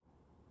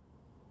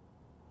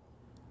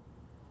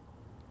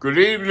Good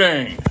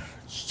evening.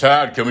 It's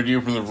Todd coming to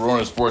you from the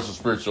Verona Sports and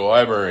Spiritual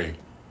Library.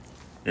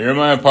 Here in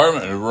my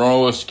apartment in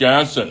Verona,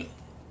 Wisconsin.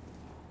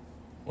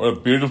 What a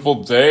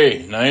beautiful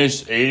day.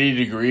 Nice 80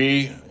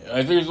 degree.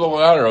 I think it's a little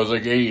hotter. I was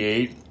like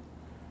 88.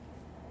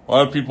 A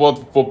lot of people at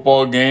the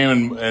football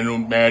game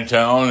in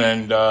Madtown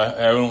and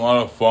having a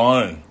lot of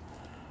fun and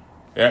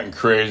acting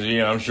crazy.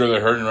 And I'm sure they're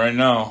hurting right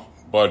now.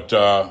 But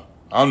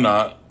I'm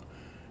not.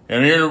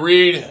 I'm here to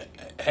read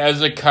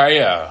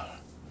Hezekiah.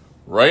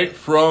 Right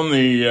from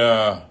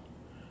the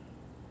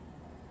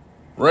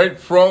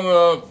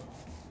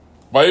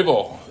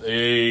Bible,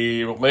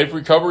 a Life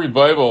Recovery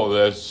Bible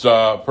that's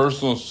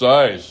personal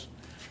size,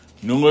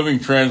 New Living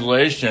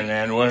Translation,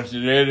 and what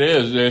it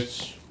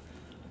is,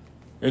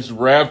 it's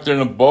wrapped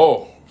in a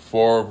bow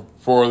for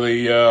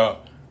the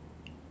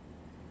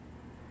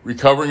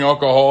recovering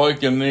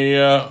alcoholic in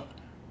the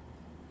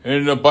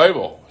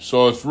Bible.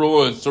 So it's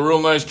a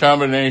real nice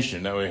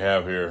combination that we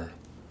have here.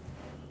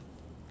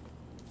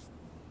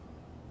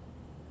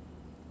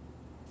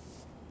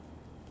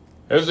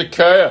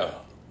 Hezekiah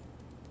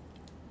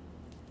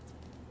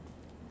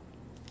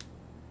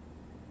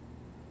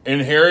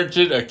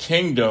inherited a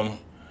kingdom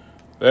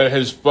that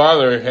his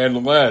father had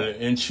led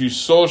into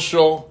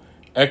social,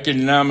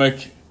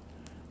 economic,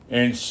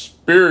 and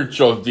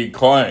spiritual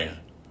decline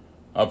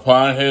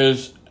upon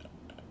his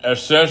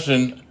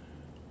ascension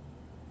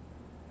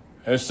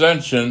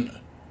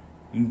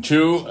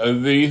to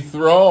the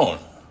throne.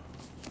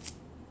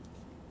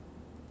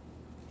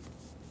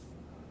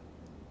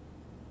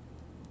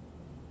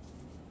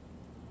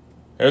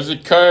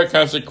 Hezekiah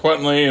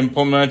consequently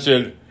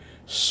implemented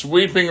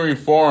sweeping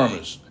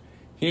reforms.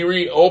 He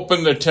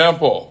reopened the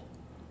temple,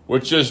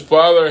 which his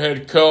father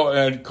had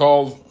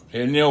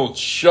nailed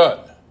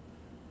shut,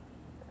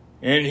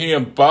 and he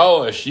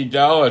abolished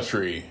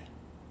idolatry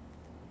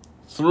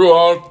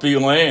throughout the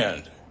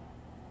land.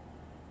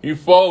 He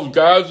followed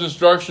God's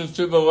instructions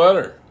to the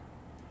letter,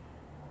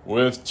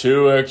 with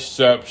two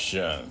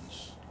exceptions.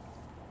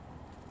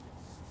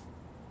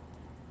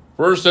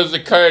 First,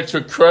 Hezekiah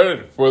took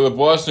credit for the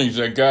blessings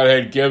that God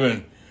had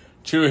given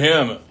to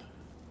him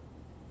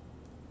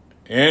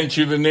and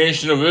to the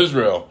nation of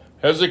Israel.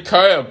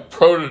 Hezekiah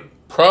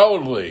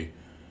proudly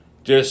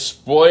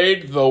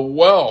displayed the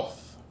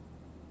wealth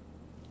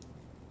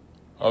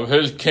of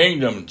his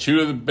kingdom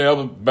to the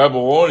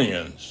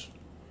Babylonians,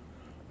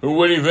 who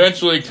would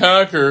eventually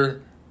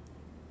conquer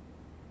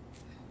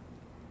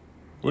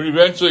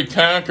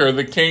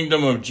the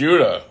kingdom of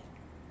Judah.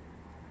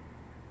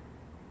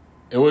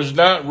 It was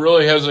not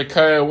really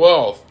Hezekiah's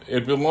wealth.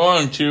 It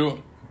belonged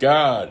to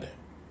God.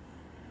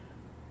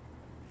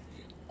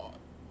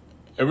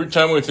 Every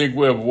time we think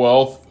we have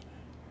wealth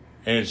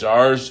and it's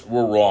ours,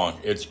 we're wrong.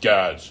 It's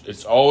God's.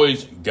 It's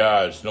always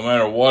God's. No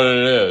matter what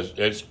it is,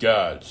 it's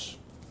God's.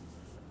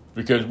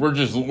 Because we're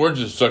just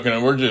sucking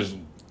it.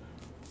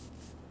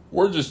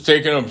 We're just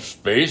taking up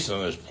space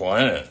on this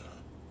planet.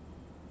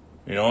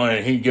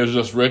 And He gives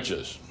us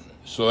riches.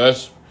 So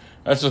that's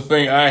the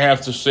thing I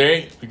have to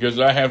say, because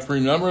I have to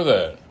remember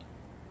that.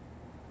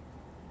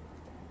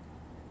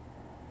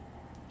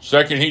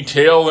 Second, he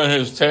failed in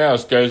his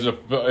task as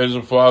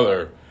a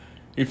father.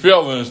 He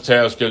failed in his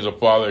task as a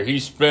father. He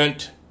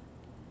spent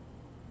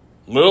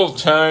little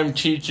time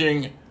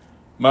teaching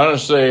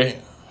Manasseh,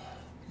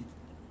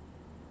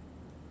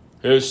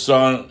 his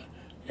son,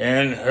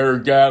 and her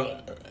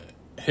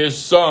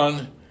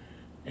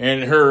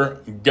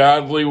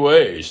godly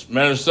ways.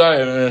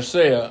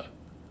 Manasseh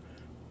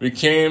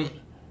became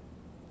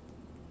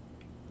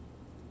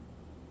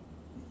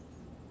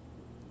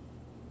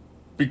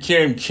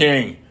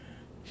king.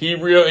 He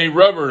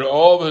revered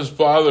all of his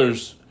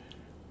father's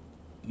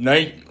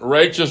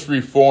righteous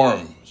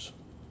reforms.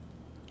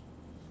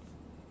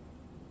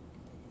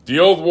 The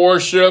old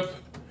worship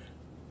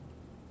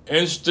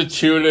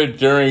instituted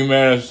during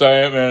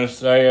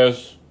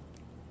Manasseh's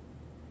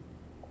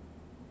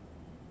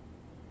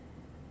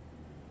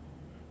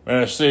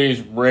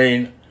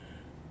reign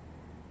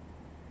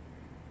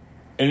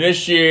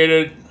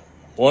initiated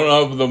one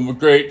of the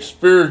great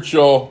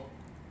spiritual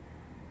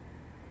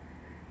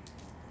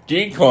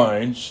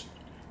declines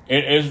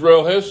in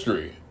Israel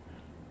history.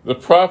 The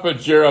prophet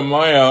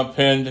Jeremiah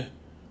penned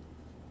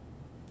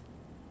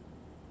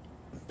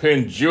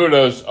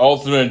Judah's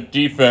ultimate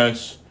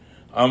defense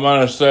on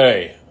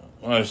Manasseh,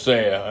 I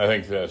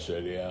think that's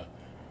it, yeah.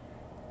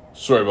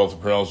 Sorry about the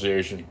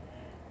pronunciation.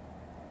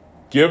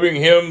 Giving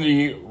him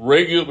the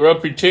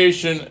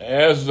reputation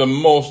as the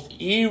most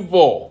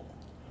evil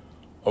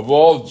of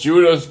all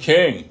Judah's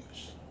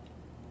kings.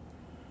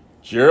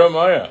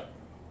 Jeremiah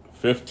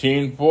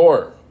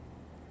 15:4.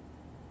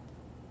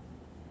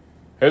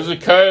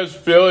 Hezekiah's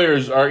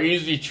failures are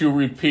easy to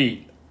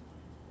repeat.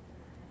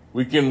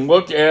 We can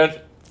look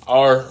at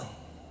our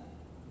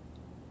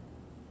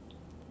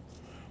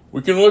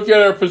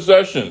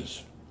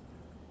possessions,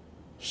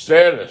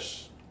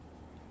 status,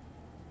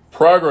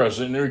 progress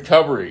in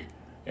recovery,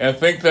 and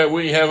think that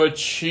we have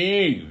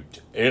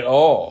achieved it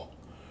all,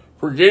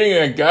 forgetting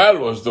that God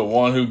was the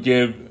one who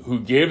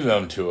gave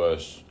them to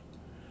us.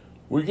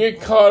 We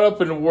get caught up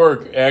in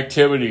work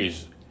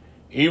activities,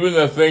 even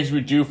the things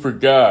we do for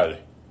God,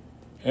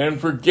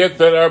 and forget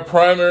that our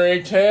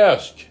primary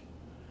task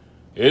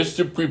is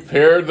to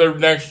prepare the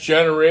next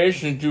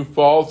generation to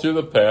fall to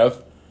the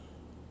path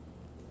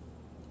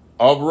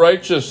of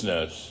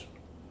righteousness.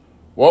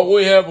 What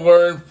we have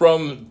learned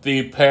from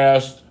the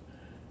past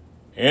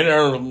in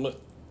our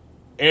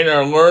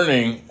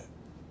learning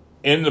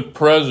in the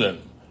present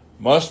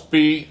must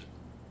be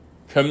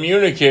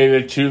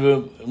communicated to the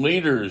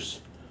leaders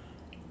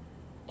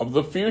of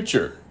the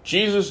future.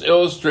 Jesus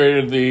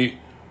illustrated the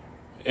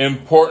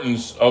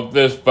importance of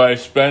this by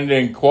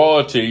spending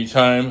quality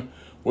time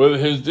with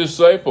his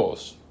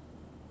disciples.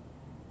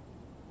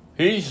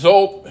 His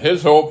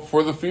hope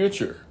for the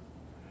future.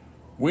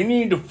 We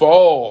need to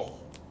follow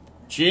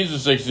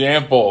Jesus'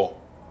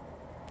 example,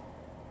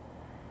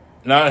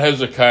 not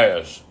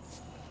Hezekiah's.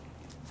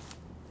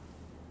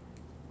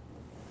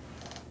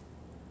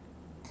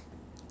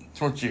 That's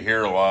what you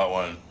hear a lot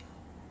when,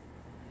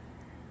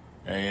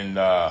 and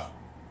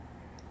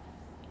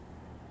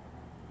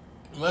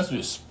it must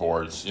be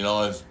sports,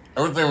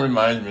 everything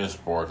reminds me of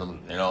sports,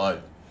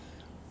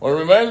 what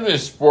reminds me of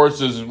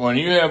sports is when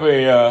you have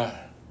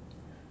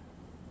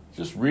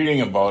just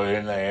reading about it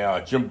in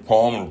a Jim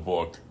Palmer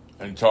book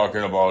and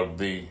talking about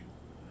the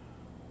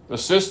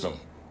system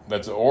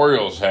that the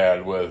Orioles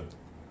had with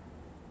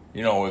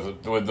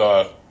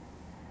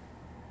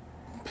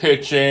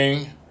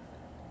pitching,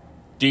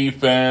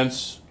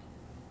 defense,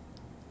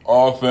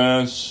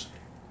 offense,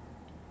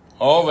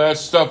 all that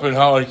stuff, and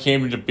how it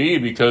came to be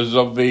because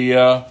of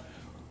the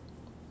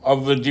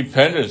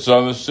dependence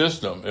on the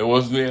system.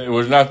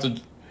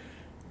 The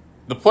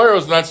player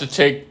was not to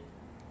take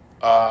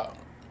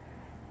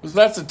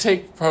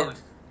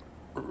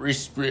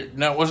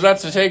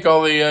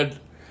all the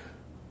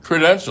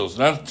credentials,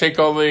 not to take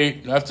all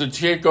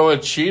the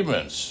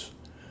achievements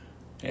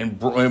and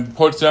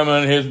put them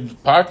in his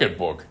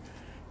pocketbook.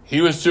 He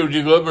was to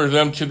deliver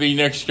them to the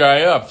next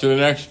guy up, to the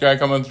next guy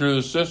coming through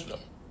the system.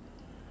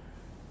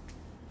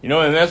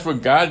 And that's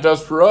what God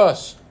does for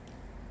us.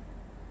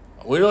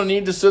 We don't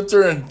need to sit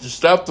there and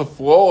stop the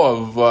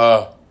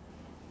flow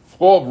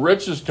of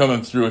riches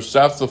coming through.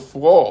 Stop the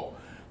flow.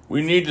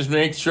 We need to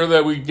make sure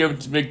that we get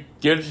it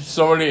to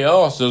somebody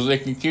else so they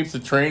can keep the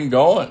train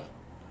going.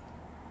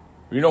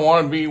 We don't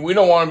want to be the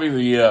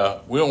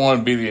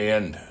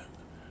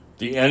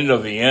end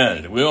of the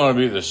end. We want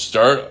to be the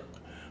start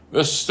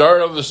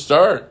of the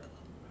start.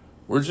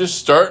 We're just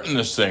starting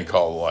this thing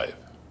called life.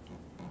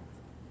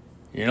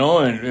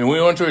 And we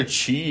want to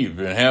achieve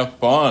and have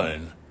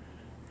fun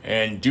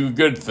and do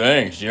good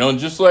things.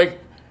 Just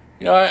like,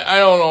 I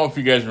don't know if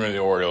you guys remember the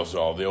Orioles,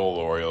 the old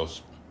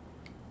Orioles.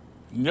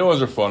 New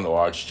ones are fun to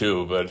watch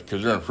too, but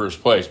because they're in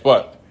first place.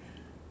 But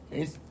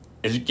it's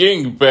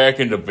getting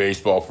back into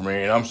baseball for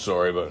me, and I'm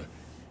sorry, but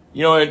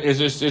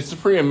it's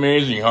pretty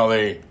amazing how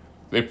they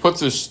put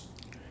this.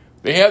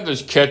 They had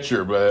this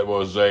catcher, but it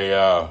was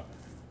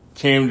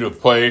came to be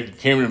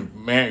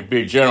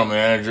a general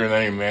manager, and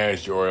then he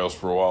managed the Orioles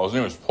for a while. His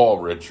name was Paul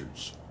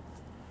Richards,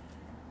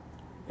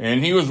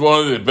 and he was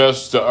one of the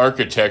best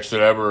architects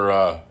that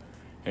ever.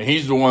 And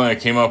he's the one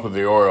that came up with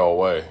the Oriole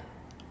way.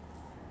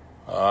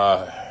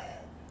 I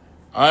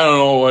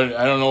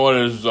don't know what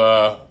his.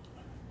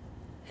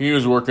 He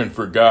was working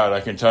for God. I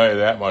can tell you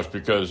that much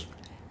because,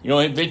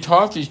 they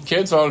taught these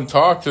kids how to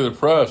talk to the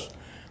press.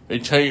 They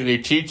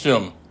teach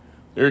them.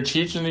 They're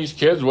teaching these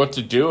kids what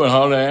to do and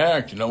how to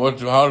act.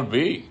 How to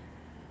be.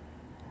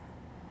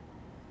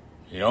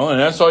 And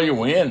that's how you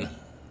win.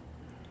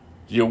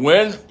 You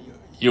win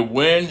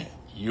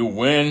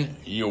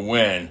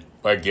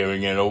by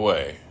giving it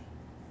away.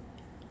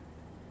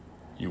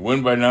 You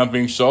win by not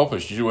being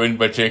selfish. You win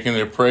by taking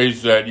the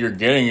praise that you're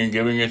getting and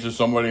giving it to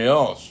somebody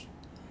else.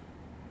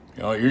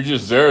 You're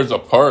just there as a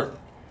part.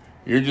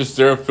 You're just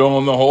there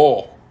filling the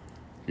hole.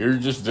 You're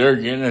just there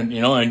getting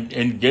it,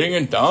 and getting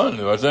it done.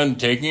 But then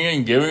taking it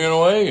and giving it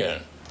away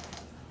again.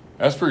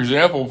 That's, for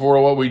example,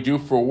 for what we do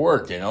for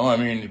work,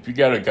 if you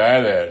got a guy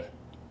that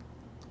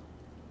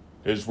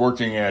is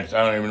working at,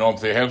 I don't even know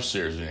if they have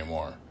Sears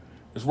anymore.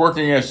 Is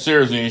working at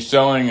Sears and he's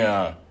selling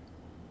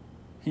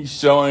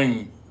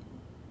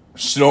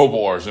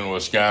snowblowers in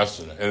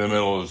Wisconsin in the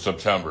middle of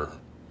September.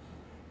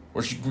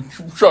 Which,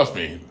 trust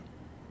me,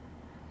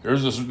 there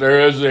is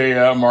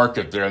a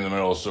market there in the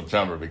middle of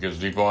September because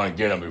people want to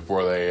get them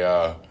before they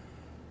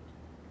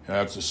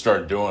have to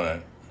start doing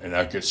it and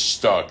not get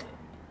stuck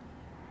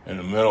in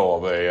the middle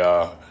of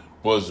a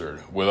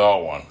blizzard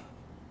without one.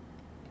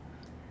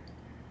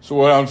 So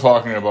what I'm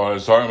talking about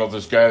is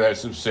this guy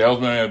that's a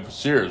salesman at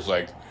Sears,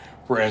 like,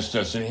 for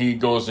instance, and he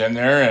goes in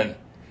there and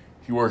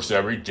he works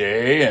every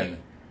day, and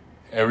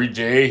every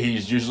day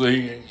he's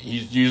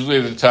usually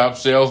the top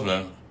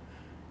salesman,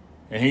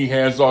 and he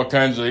has all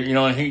kinds of,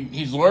 and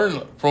he's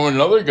learned from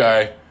another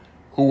guy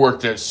who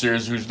worked at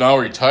Sears who's now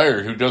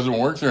retired, who doesn't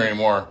work there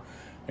anymore,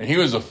 and he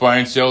was a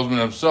fine salesman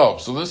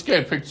himself. So this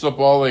guy picks up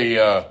all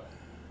the,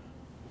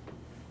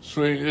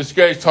 this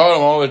guy taught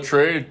him all the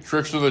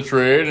tricks of the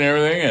trade and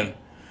everything, and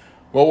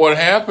well, what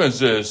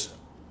happens is,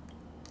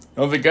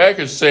 The guy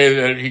could say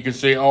that he could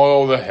say,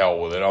 "Oh, the hell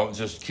with it! I'll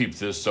just keep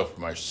this stuff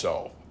for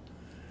myself."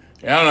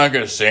 And I'm not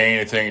going to say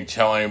anything and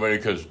tell anybody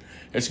because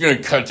it's going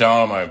to cut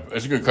down my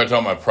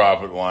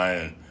profit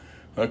line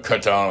and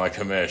cut down on my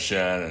commission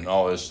and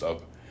all this stuff.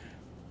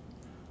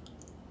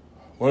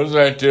 What does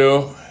that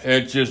do?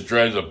 It just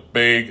drives a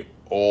big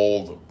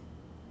old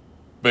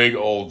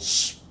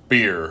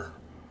spear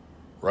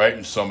right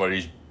in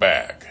somebody's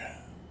back.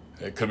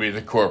 It could be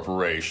the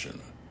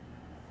corporation.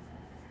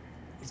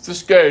 If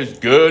this guy is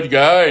a good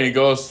guy and he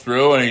goes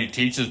through and he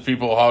teaches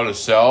people how to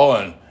sell,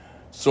 and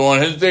so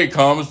when his day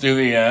comes to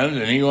the end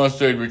and he wants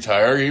to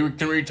retire, he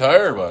can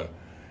retire. But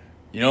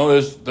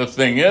the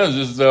thing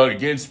is that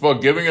it's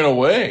about giving it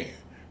away.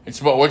 It's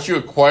about what you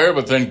acquire,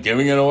 but then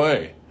giving it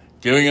away,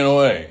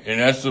 and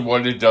that's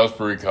what it does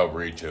for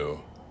recovery too.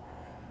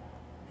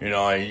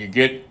 You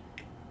get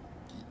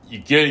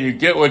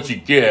what you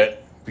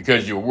get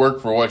because you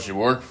work for what you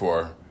work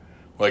for.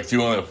 Like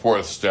doing the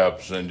 4th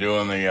steps and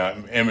doing the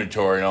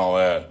inventory and all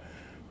that.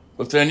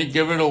 But then you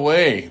give it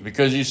away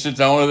because you sit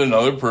down with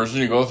another person,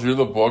 you go through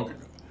the book,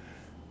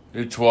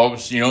 you go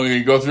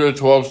through the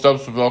 12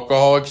 steps of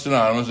Alcoholics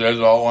Anonymous as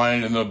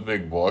outlined in the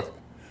big book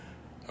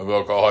of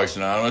Alcoholics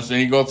Anonymous,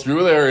 and you go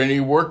through there and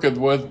you work it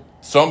with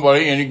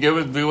somebody and you give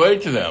it away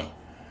to them.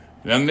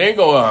 Then they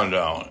go on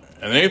down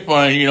and they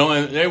find,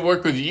 and they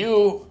work with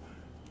you.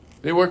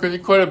 They work with you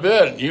quite a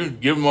bit. You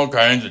give them all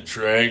kinds of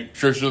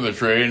tricks of the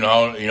trade, and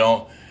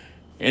how,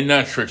 and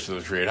not tricks of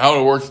the trade, how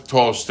to work the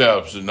 12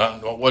 steps, and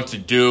what to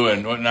do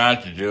and what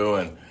not to do,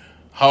 and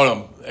how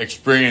to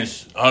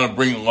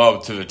bring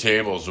love to the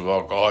tables of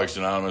Alcoholics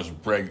Anonymous,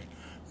 bring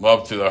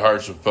love to the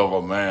hearts of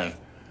fellow man.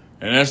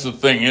 And that's the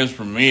thing is,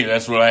 for me,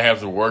 that's what I have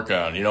to work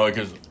on,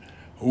 because,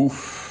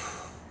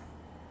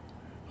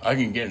 I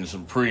can get in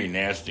some pretty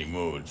nasty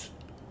moods,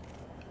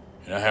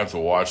 and I have to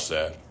watch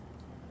that.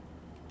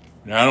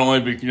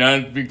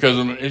 Not because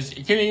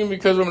it can't even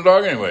because I'm a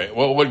dog anyway.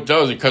 Well, what it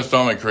does, it cuts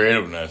down my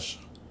creativeness.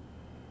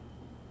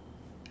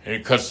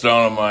 It cuts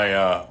down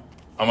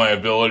on my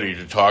ability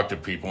to talk to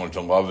people and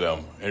to love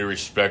them and to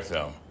respect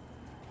them.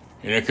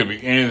 And it could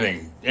be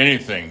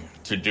anything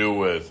to do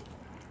with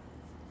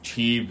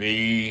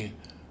TV,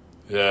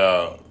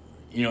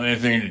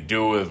 anything to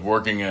do with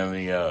working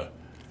in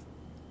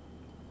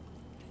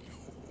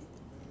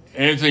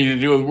anything to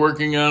do with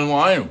working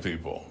online with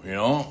people,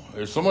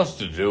 There's so much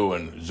to do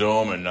in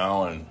Zoom and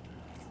now and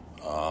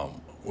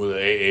with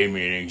AA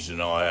meetings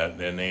and all that.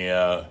 And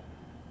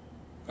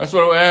that's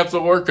what I have to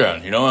work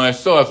on, and I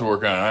still have to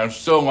work on it. I'm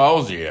still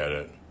lousy at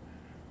it.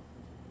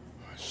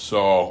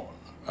 So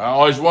I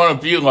always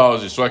want to be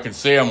lousy so I can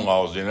say I'm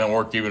lousy and then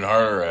work even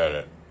harder at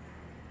it.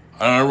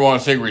 I don't ever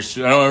want to take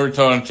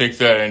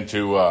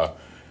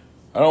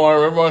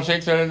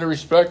that into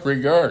respect,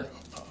 regard.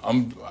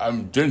 I'm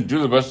didn't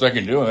do the best I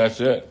can do, and that's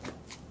it.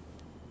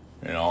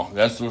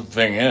 That's what the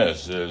thing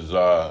is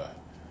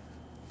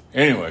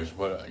anyways,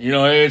 but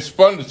it's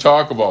fun to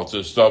talk about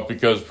this stuff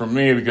because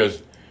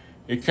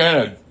it kind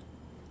of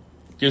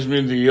gives me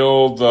the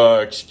old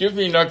excuse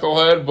me,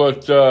 knucklehead,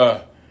 but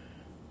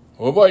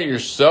what about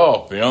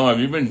yourself? How have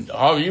you been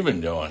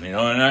doing? And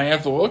I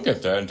have to look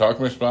at that and talk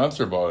to my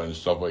sponsor about it and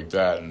stuff like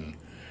that, and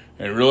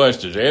realize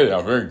today that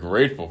I'm very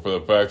grateful for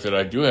the fact that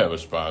I do have a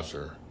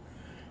sponsor.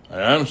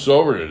 And I'm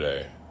sober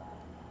today.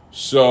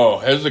 So,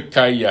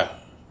 Hezekiah.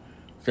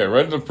 Okay, I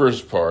read the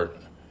first part.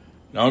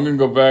 Now I'm going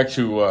to go back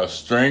to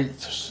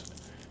strengths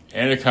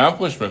and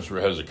accomplishments for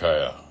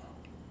Hezekiah.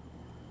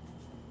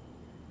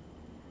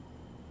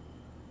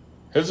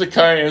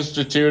 Hezekiah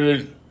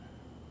instituted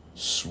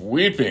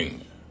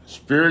sweeping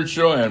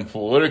spiritual and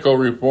political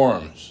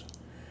reforms.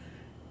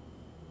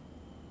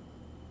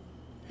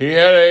 He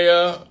had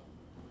a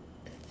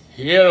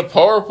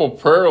powerful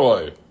prayer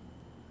life.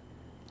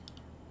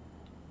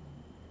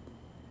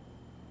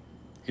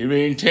 He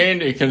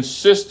maintained a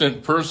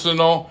consistent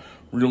personal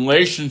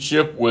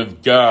relationship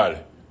with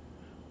God.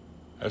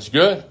 That's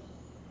good.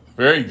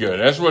 Very good.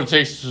 That's what it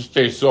takes to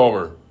stay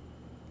sober.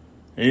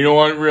 And you know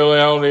what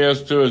reality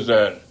is too is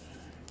that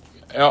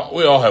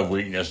we all have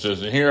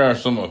weaknesses, and here are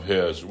some of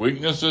his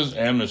weaknesses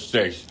and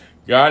mistakes.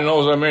 God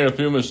knows I made a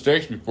few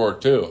mistakes before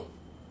too.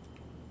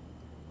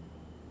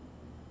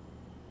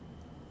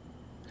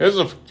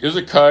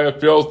 Hezekiah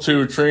failed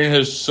to train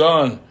his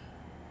son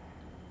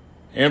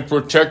and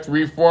protect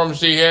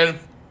reforms he had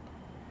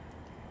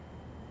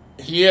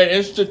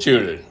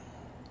instituted.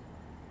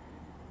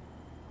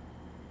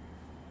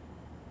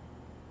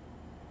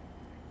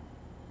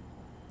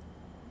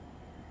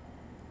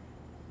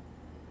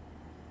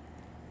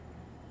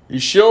 He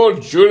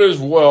showed Judah's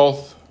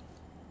wealth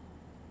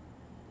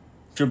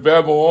to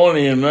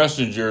Babylonian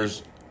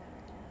messengers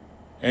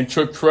and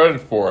took credit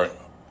for it.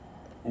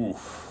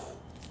 Oof,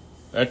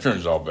 that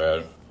turns out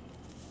bad.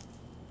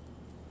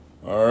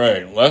 All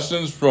right,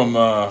 lessons from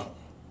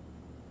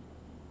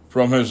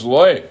his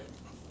life.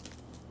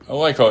 I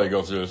like how they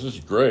go through this. This is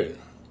great.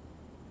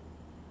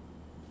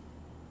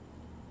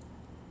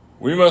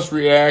 We must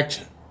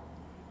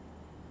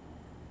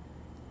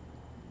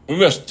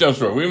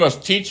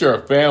teach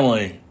our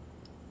family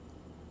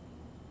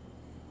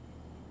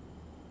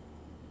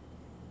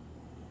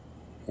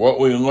what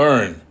we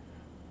learn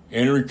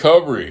in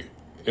recovery.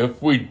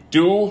 If we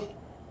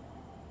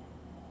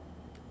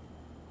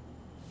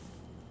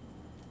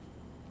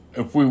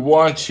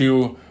want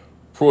to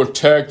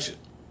protect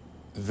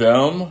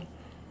them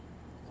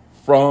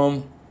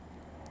from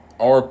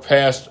our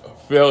past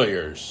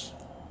failures.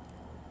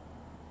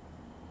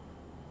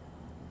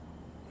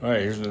 All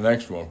right, here's the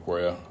next one for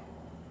you.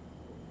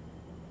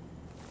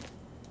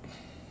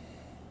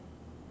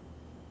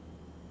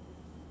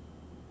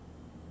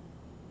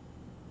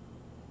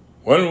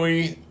 When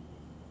we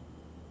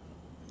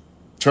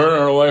turn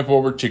our life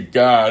over to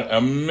God,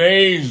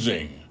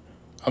 amazing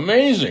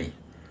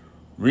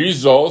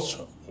results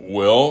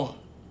will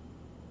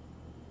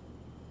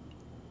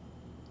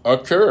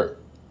occur.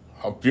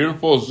 How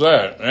beautiful is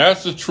that? And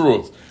that's the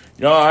truth.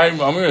 You know, I'm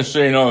going to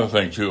say another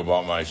thing, too,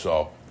 about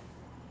myself.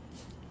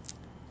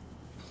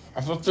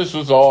 I thought this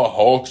was all a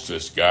hoax,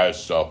 this guy's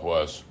stuff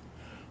was.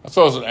 I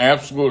thought it was an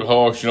absolute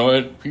hoax. You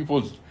know,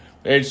 people,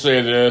 they'd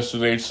say this or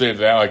they'd say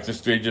that, like this,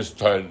 they just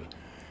tried.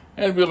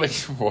 And I'd be like,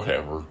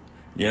 whatever.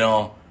 You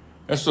know,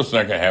 that stuff's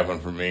not going to happen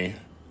for me.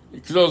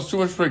 Because I was too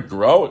much for a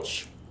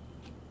grouch.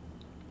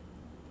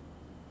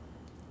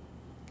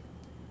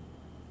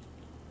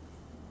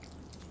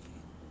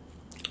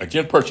 I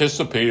didn't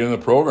participate in the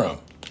program.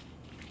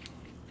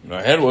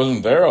 My head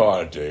wasn't there a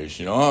lot of days.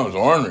 You know, I was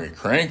ornery,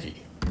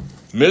 cranky,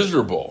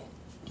 miserable.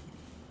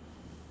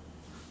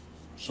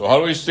 So how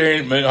do we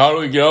get out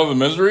of the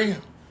misery?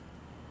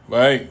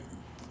 By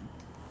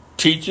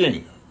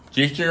teaching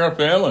our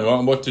family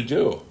on what to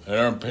do,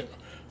 and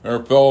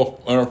our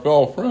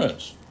fellow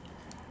friends.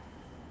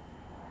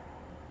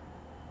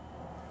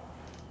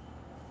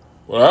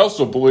 But I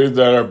also believe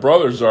that our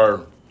brothers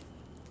are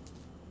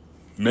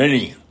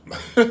many.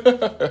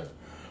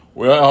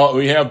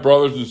 We have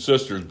brothers and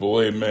sisters,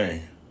 believe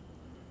me.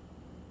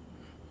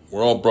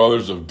 We're all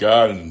brothers of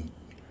God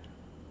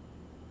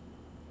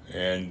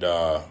and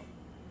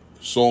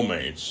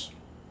soulmates.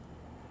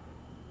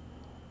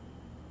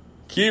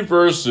 Key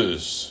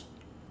verses.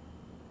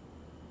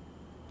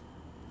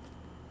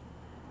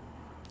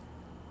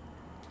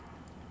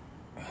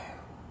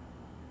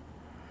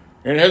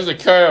 And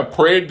Hezekiah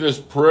prayed this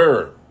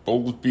prayer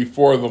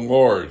before the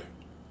Lord.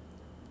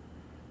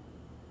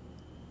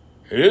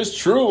 It is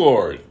true,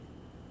 Lord,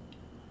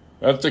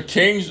 that the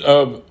kings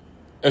of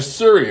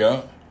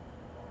Assyria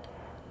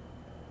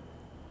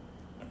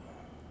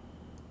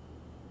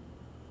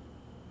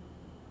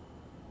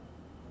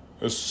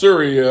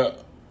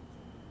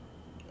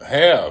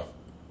have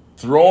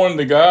thrown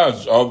the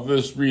gods of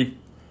these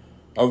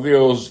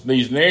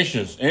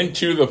nations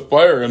into the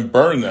fire and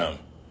burned them.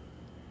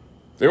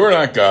 They were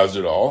not gods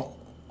at all,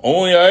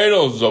 only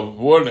idols of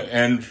wood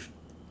and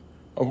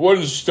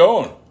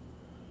stone,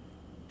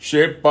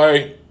 shaped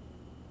by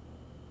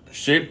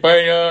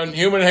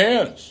human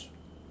hands.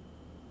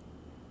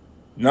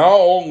 Now,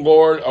 O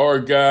Lord our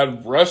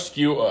God,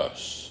 rescue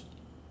us.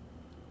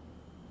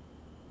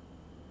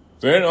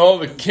 Then all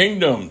the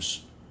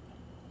kingdoms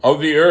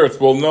of the earth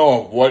will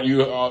know that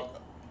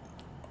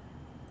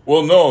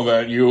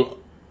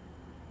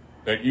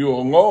you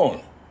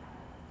alone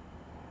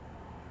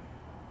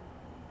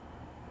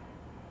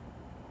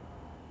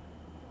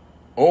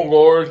O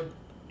Lord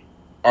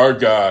our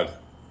God.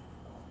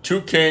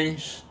 2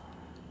 Kings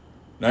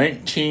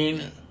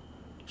 19,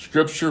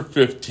 Scripture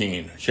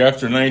 15.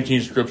 Chapter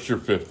 19, Scripture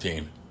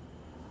 15.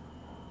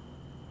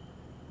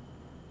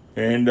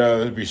 And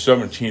that'd be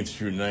 17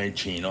 through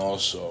 19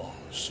 also.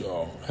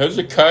 So,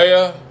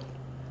 Hezekiah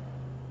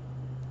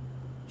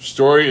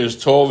story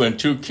is told in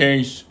 2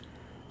 Kings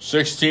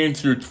 16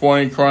 through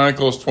 20,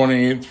 Chronicles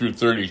 28 through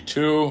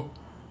 32.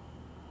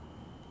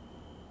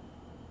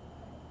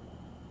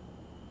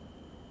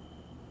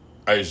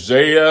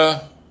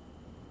 Isaiah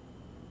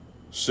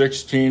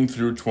 16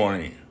 through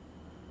 20.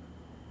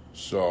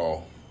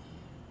 So,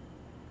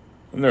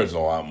 and there's a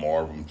lot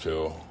more of them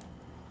too.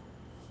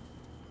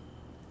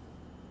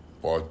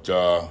 But,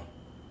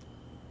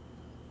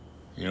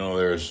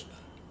 there's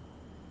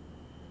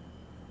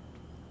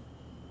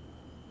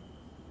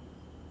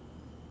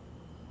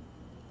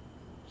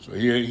so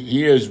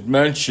he is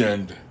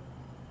mentioned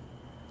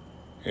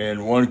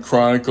in 1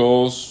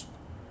 Chronicles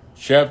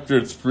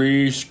chapter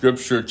 3,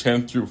 Scripture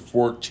 10 through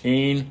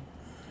 14.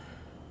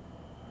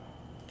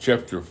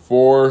 Chapter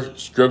 4,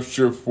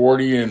 Scripture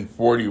 40 and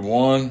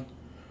 41.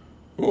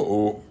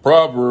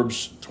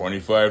 Proverbs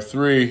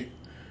 25:3.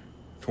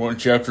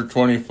 Chapter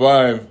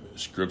 25,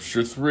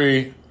 Scripture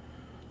 3.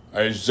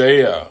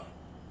 Isaiah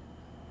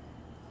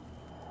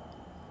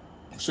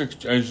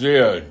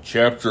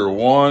chapter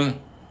 1.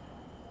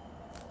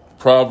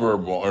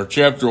 Proverb 1, or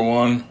chapter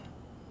 1.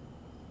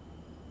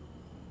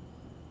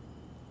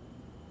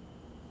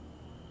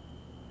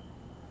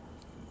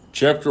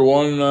 Chapter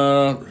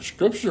 1,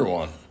 Scripture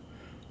 1.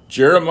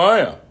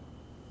 Jeremiah,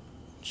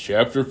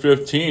 chapter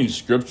 15,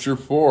 Scripture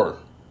 4.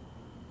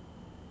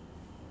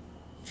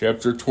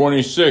 Chapter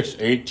 26,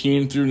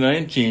 18 through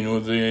 19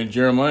 with the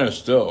Jeremiah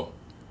still.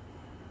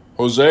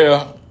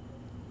 Hosea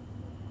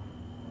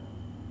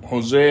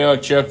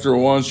chapter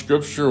 1,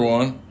 Scripture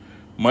 1.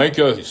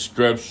 Micah,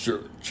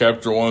 scripture,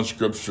 chapter 1,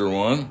 scripture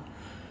 1.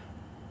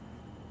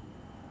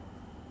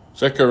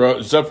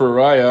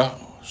 Zechariah,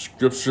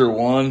 scripture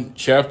 1,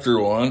 chapter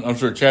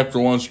 1. Chapter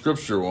 1,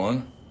 scripture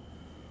 1.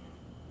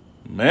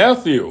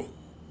 Matthew,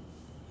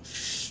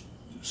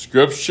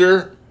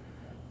 scripture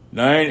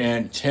 9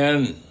 and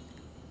 10.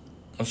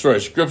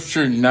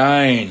 Scripture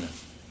 9. I'm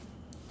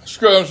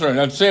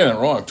saying that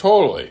wrong,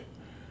 totally.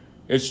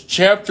 It's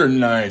chapter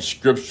 9,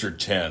 scripture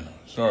 10.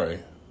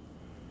 Sorry.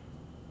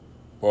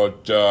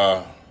 But,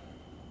 so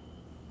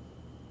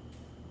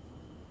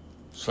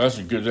that's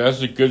a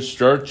good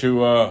start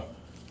to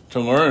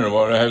learn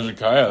about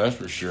Hezekiah, that's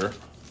for sure.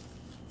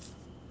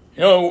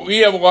 You know, we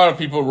have a lot of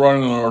people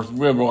running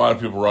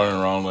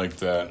around like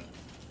that.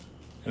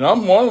 And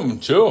I'm one of them,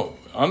 too.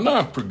 I'm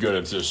not pretty good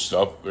at this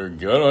stuff very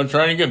good. I'm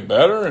trying to get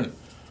better and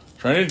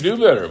trying to do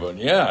better. But,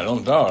 yeah, I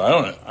don't doubt. I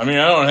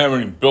don't have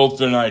any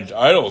built-in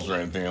idols or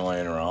anything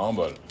laying around.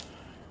 But,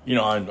 you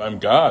know, I'm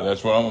God.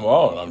 That's what I'm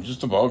about. I'm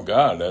just about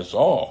God. That's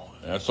all.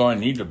 That's all I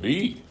need to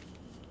be.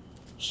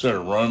 Instead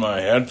of running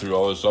my head through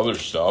all this other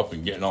stuff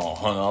and getting all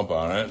hung up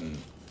on it. And,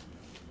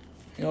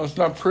 you know, it's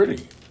not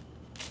pretty.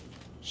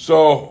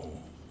 So,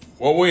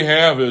 what we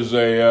have is we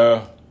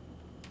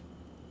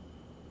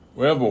have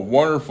a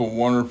wonderful,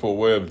 wonderful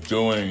way of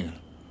doing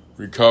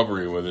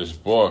recovery with this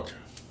book,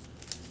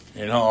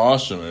 and how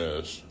awesome it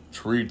is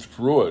to read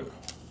through it.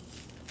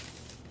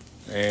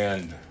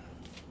 And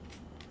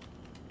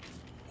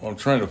what I'm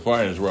trying to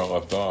find is where I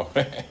left off.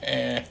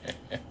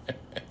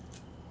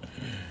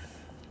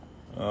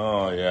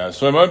 Oh, yeah.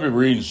 So I might be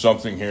reading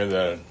something here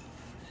that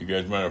you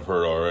guys might have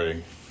heard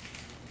already.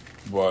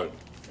 But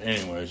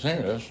anyways, here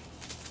it is.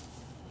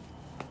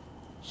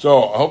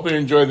 So I hope you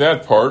enjoyed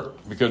that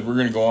part, because we're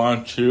going to go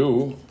on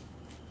to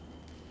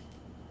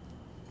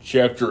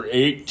chapter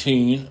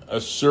 18,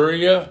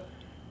 Assyria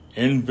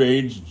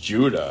invades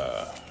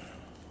Judah.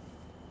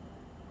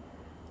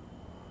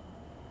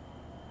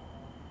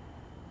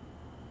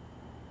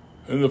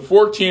 In the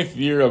 14th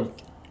year of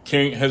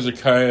King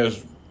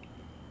Hezekiah's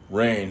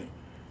reign,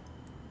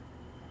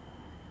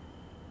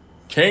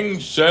 King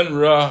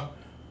Sennacherib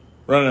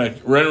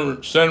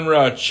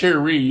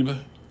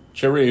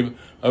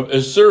of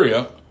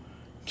Assyria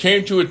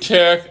came to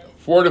attack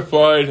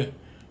fortified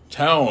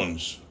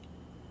towns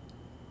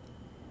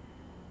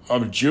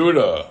of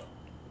Judah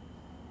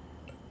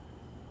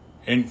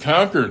and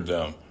conquered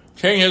them.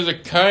 King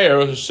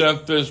Hezekiah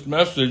sent this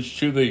message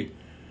to the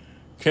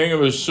king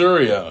of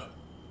Assyria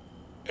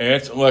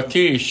at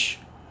Lachish: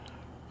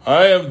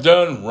 I have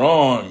done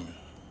wrong.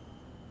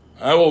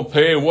 I will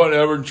pay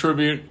whatever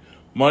tribute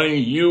money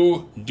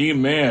you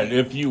demand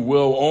if you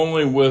will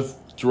only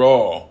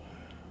withdraw.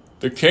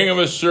 The king of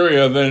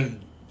Assyria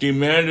then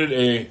demanded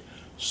a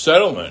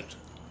settlement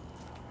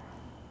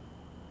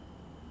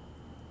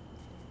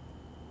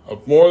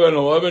of more than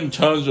 11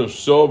 tons of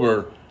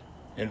silver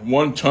and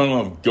 1 ton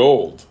of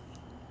gold.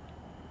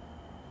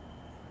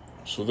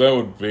 So that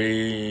would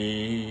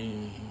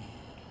be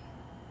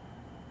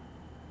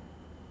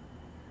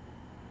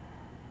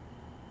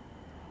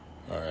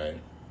all right.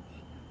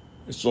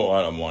 It's a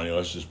lot of money,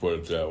 let's just put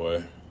it that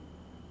way.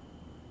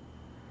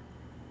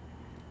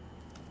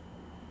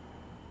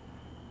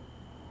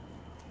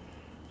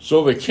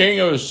 So the king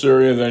of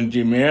Assyria then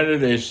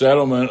demanded a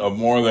settlement of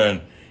more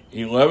than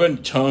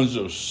 11 tons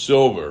of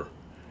silver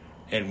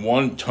and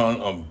 1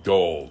 ton of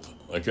gold.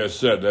 Like I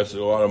said, that's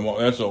a lot of money.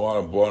 That's a lot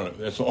of money.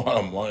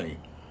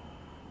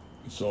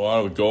 It's a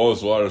lot of gold.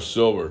 It's a lot of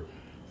silver.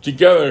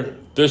 Together,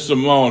 this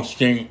amount,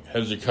 King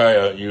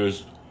Hezekiah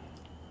used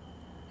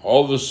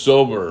all the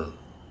silver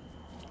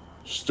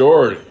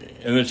stored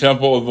in the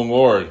temple of the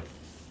Lord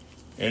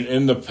and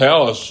in the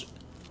palace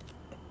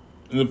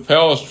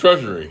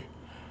treasury.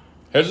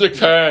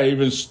 Hezekiah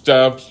even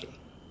stripped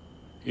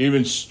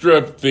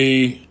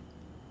the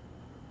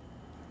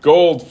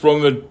gold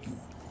from the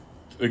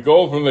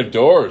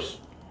doors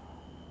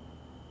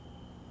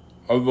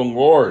of the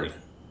Lord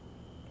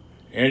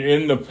and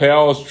in the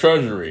palace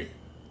treasury.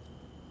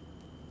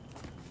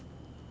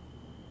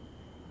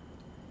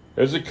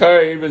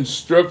 Hezekiah even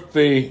stripped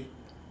the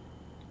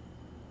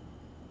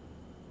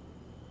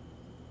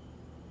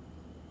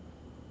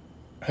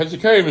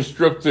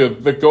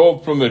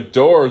gold from the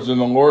doors in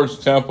the Lord's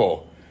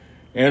temple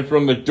and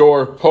from the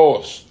door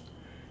posts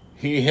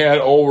he had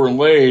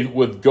overlaid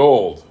with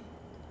gold.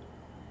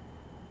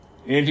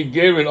 And he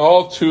gave it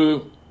all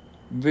to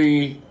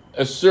the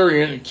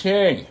Assyrian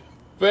king.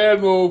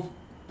 Bad move.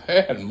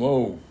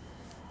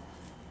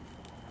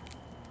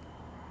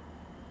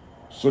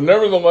 So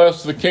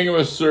nevertheless, the king of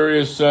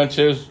Assyria sent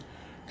his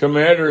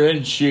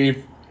commander-in-chief,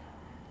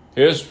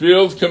 his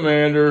field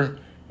commander,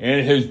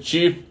 and his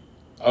chief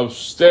of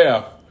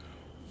staff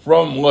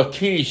from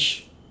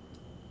Lachish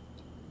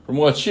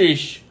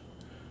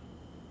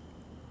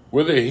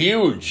with a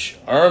huge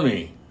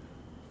army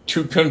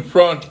to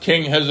confront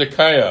King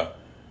Hezekiah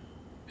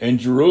in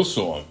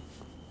Jerusalem.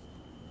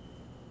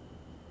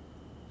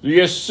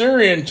 The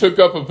Assyrian took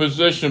up a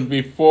position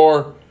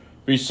beside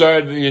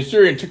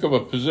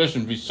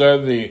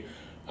the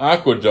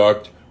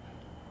aqueduct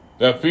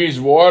that feeds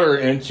water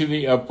into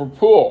the upper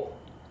pool,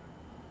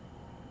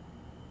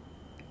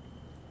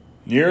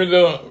 near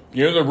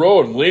the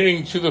road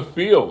leading to the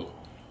field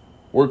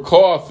where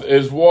cloth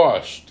is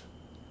washed.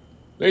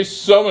 They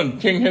summoned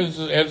King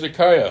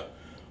Hezekiah,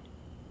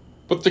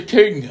 but the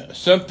king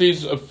sent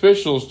these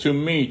officials to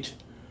meet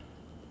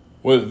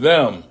with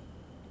them.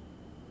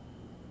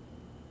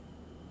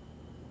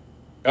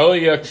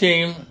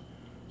 Eliakim,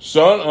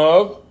 son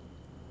of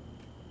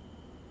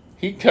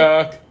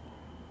Hilkiah,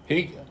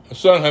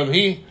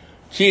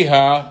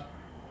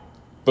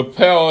 the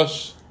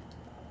palace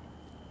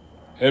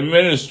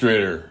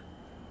administrator,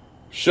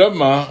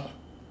 Shema,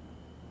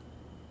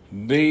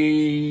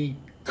 the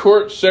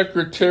court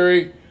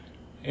secretary,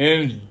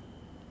 and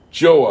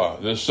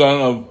Joah, the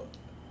son of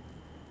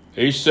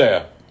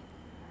Asaph,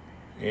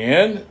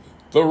 and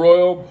the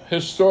royal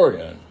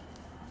historian.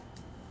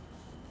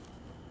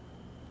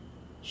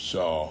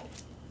 So,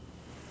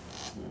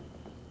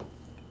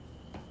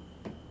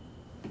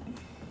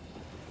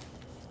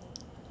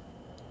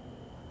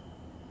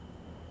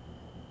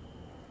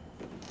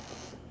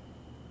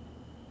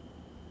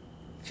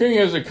 King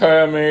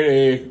Hezekiah made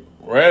a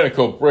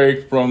radical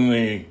break from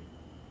the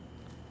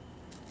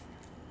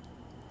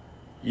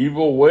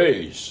evil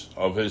ways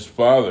of his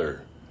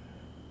father,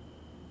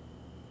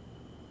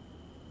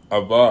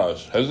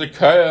 Ahaz.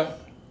 Hezekiah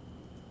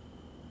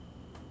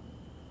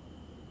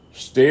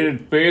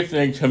stated faith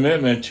and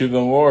commitment to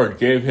the Lord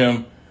gave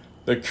him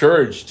the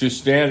courage to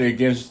stand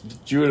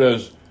against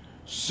Judah's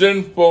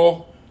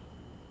sinful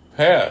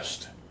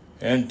past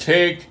and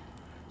take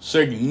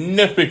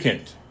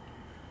significant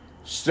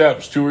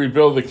steps to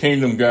rebuild the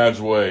kingdom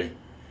God's way.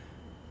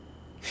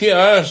 He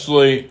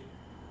honestly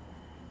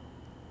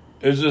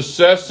is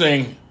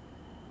assessing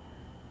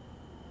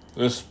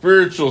the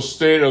spiritual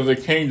state of the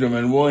kingdom,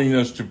 and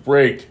willingness to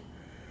break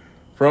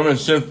from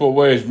its sinful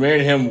ways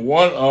made him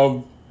one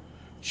of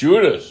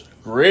Judah's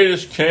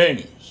greatest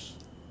kings,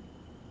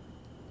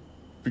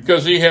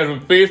 because he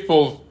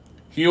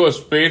was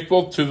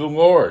faithful to the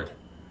Lord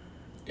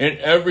in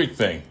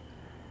everything.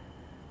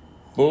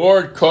 The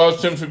Lord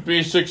caused him to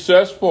be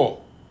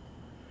successful.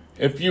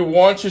 If you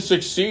want to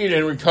succeed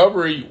in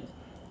recovery,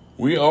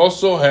 we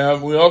also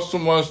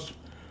must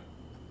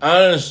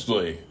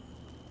honestly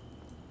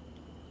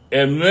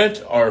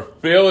admit our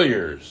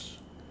failures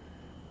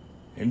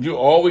and do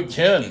all we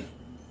can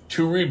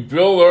to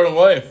rebuild our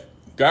life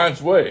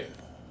God's way.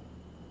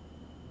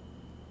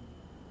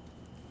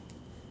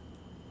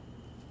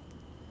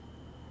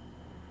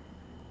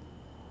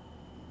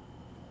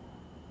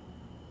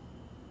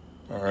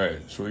 All right,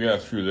 so we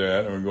got through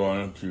that, and we're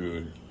going up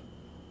to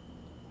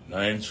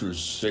 9 through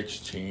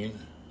 16.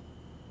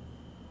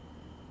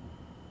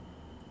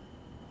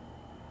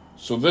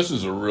 So this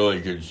is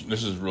really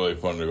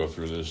fun to go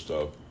through this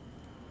stuff.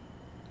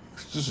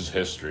 This is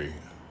history.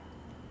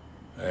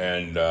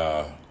 And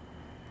I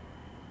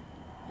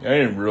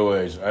didn't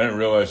realize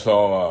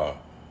how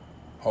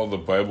the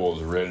Bible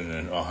was written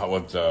and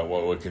what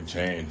it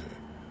contained.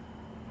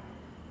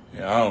 I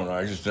don't know.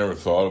 I just never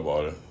thought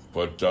about it.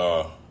 But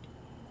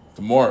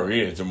the more I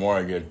read it, the more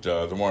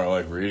I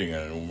like reading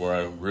it, and where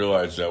I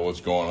realize that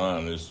what's going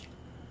on is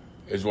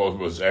what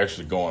was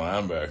actually going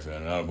on back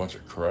then, not a bunch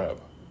of crap.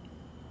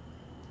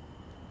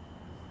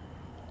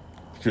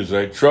 Because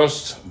I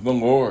trust the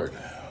Lord.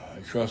 I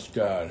trust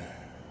God.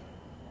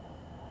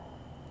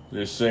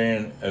 As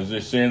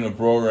they say in the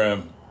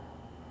program,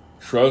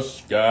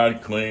 trust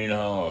God, clean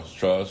house.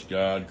 Trust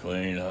God,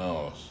 clean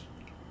house.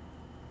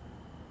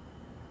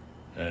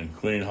 And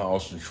clean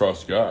house and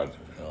trust God.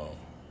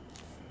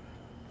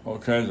 All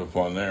kinds of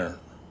fun there.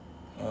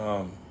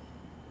 But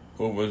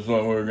it's the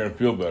only way we're going to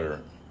feel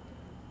better.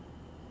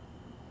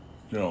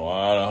 A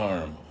lot of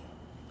harm.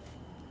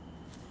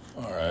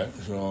 All right,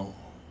 so.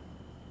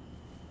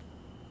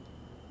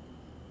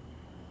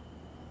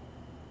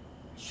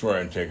 Sorry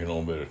I'm taking a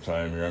little bit of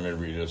time here. I'm going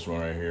to read this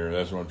one right here.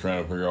 That's what I'm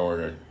trying to figure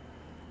out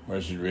where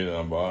I should read it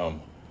on the bottom.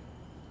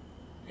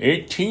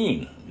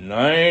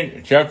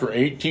 Chapter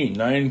 18,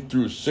 9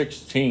 through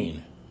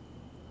 16.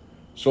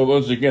 So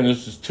once again,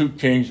 this is 2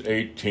 Kings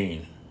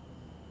 18.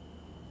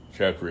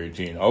 Chapter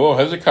 18. Although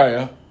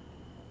Hezekiah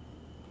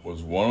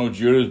was one of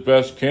Judah's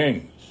best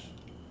kings,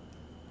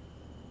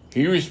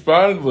 he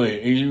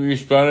responded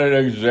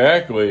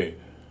exactly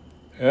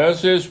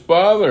as his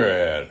father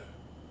had.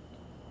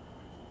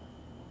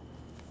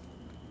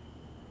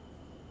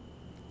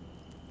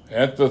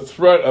 At the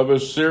threat of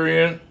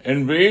Assyrian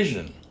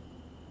invasion,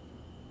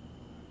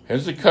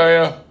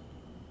 Hezekiah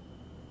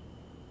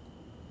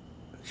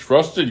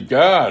trusted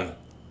God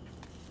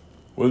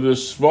with the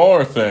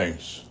smaller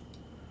things,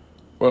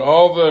 but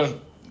all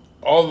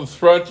the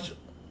threat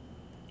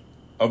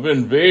of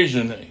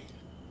invasion,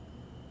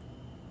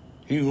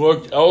 he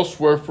looked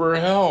elsewhere for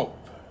help.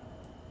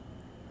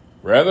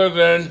 Rather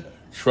than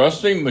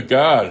trusting the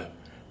God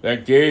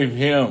that gave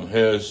him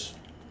his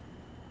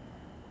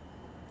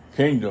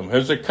kingdom,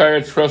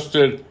 Hezekiah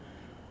trusted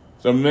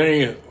the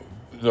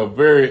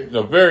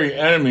very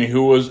enemy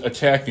who was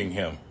attacking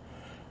him.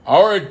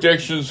 Our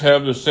addictions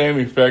have the same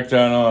effect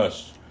on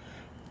us.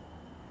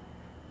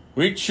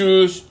 We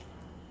choose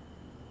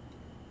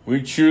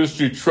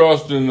to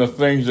trust in the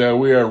things that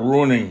we are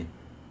ruining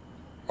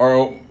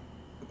our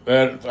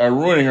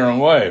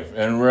life,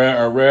 and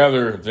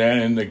rather than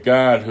in the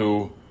God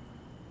who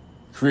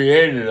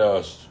created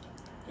us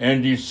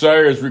and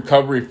desires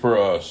recovery for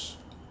us.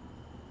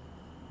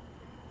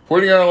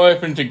 Putting our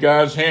life into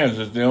God's hands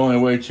is the only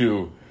way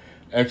to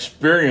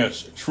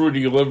experience true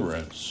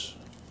deliverance.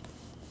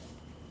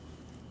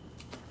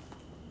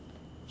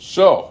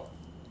 So,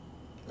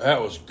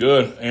 that was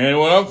good. And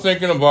what I'm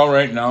thinking about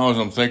right now is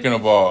if we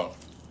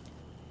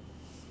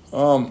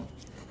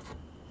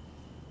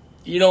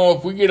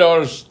get out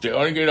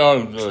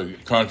of the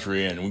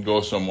country and we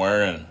go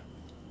somewhere and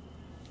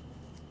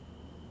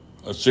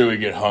let's say we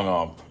get hung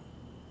up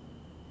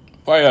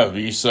by a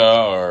visa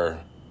or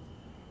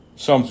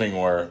something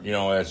where,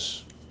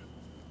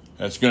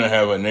 that's going to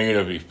have a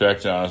negative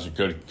effect on us and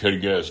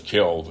could get us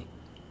killed.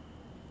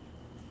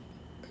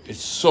 It's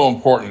so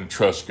important to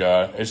trust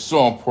God. It's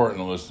so important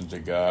to listen to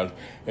God.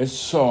 It's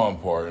so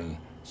important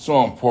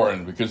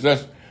because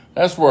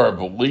that's where our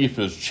belief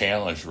is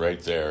challenged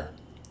right there.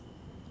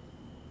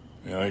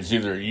 It's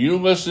either we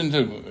listen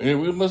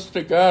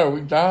to God or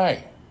we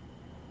die.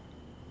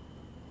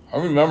 I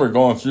remember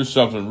going through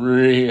something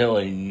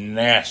really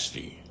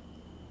nasty,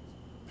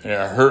 and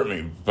it hurt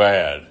me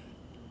bad.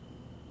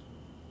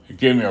 It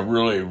gave me a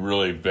really,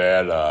 really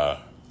bad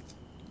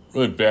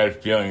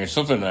feeling. It's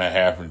something that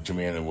happened to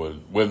me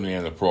with me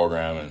in the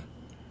program, and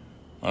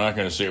I'm not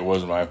going to say it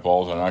wasn't my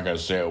fault. I'm not going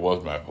to say it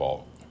was my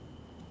fault.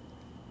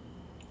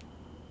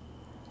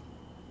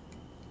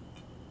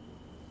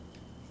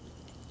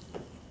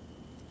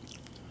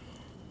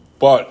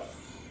 But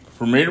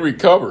for me to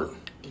recover,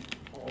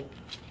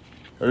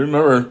 I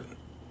remember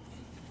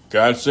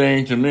God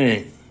saying to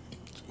me,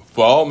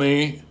 follow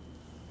me,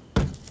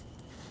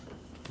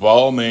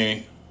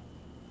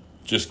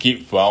 just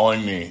keep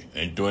following me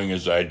and doing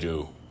as I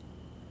do.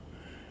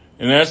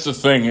 And that's the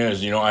thing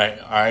is,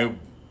 I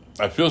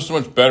feel so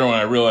much better when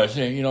I realize,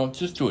 hey,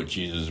 just do what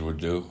Jesus would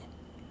do.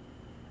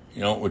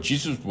 Would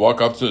Jesus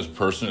walk up to this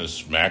person and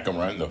smack him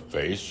right in the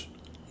face?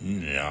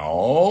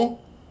 No.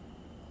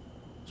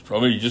 It's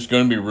probably just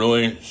going to be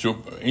really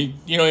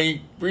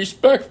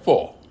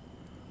respectful.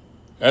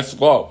 That's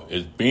love,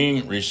 is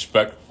being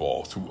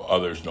respectful to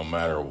others no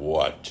matter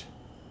what.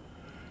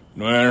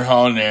 No matter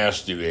how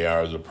nasty they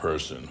are as a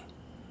person.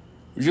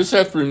 We just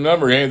have to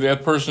remember, hey,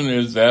 that person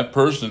is that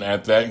person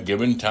at that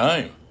given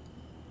time.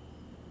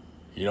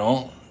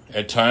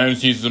 At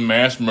times he's the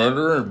mass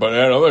murderer, but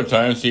at other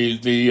times he's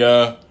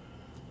the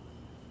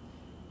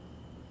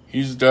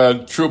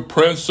true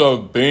prince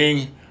of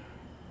being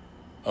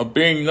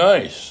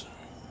nice.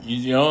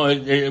 We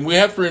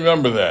have to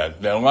remember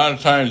that a lot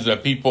of times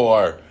that people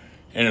are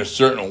in a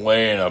certain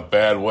way, in a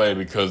bad way,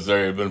 because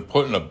they've been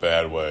put in a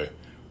bad way,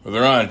 or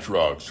they're on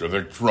drugs, or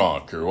they're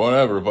drunk, or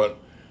whatever, but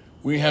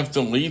we have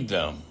to lead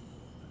them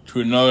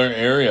to another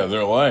area of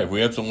their life. We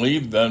have to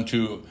lead them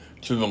to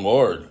the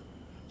Lord,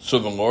 so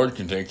the Lord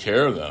can take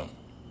care of them.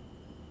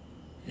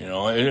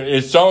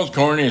 It sounds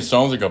corny, it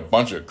sounds like a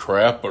bunch of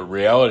crap, but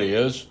reality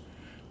is,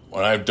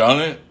 when I've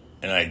done it,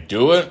 and I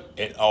do it,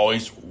 it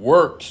always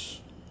works.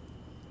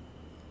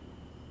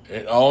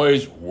 It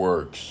always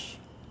works.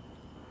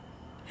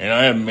 And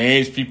I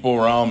amaze people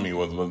around me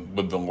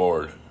with the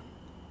Lord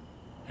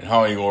and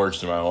how He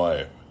works in my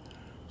life.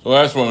 So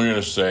that's what I'm going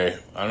to say.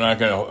 I'm not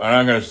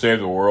going to save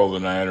the world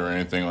tonight or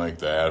anything like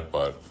that,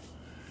 but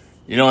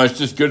it's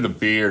just good to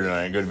be here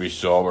tonight, good to be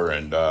sober,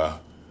 and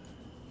I'm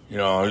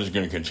just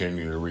going to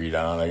continue to read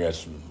on. I'm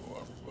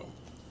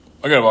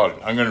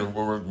going to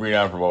read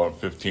on for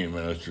about 15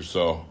 minutes or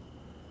so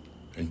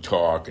and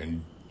talk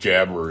and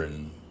jabber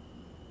and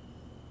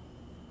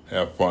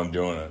have fun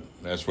doing it.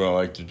 That's what I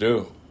like to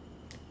do.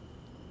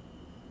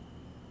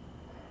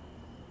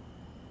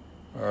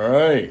 All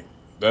right.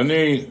 So what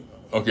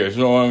I'm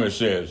going to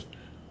say is,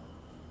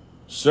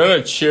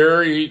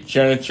 Sennacherib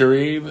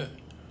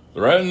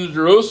threatened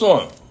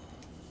Jerusalem.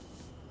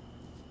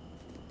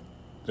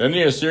 Then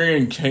the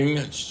Assyrian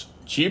king's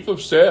chief of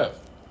staff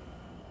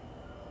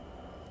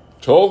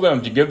told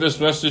them to give this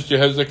message to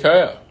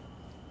Hezekiah.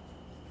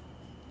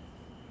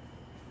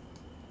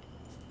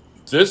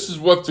 This is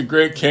what the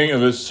great king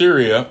of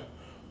Assyria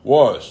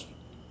was.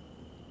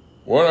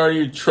 What are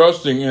you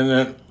trusting in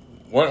that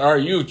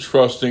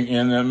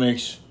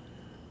makes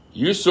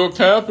you so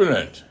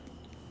confident?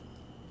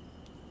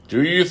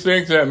 Do you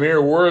think that mere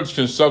words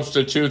can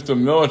substitute the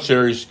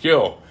military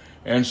skill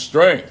and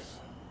strength?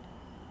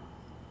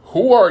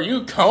 Who are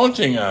you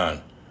counting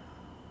on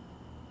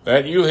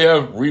that you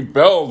have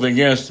rebelled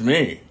against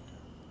me?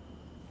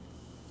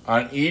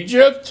 On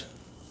Egypt?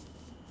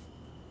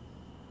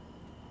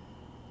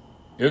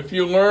 If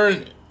you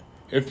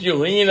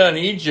lean on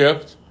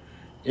Egypt,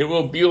 it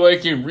will be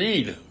like a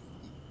reed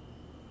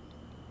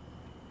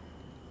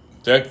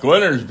that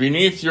glitters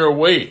beneath your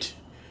weight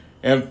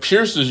and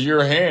pierces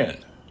your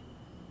hand.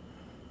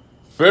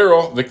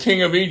 Pharaoh, the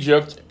king of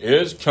Egypt,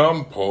 is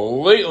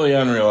completely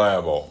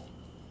unreliable.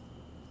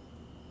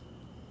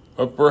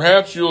 But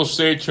perhaps you will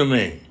say to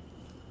me,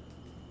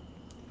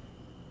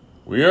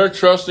 We are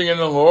trusting in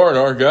the Lord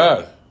our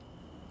God.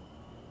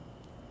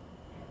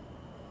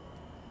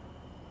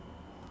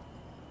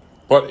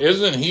 But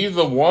isn't he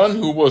the one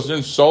who was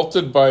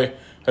insulted by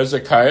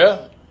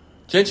Hezekiah?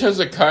 Didn't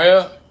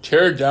Hezekiah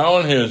tear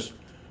down his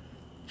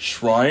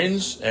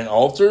shrines and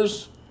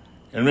altars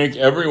and make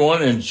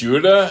everyone in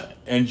Judah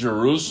and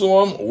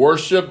Jerusalem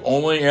worship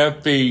only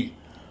at the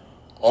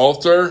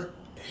altar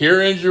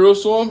here in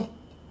Jerusalem?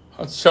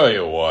 I'll tell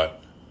you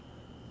what.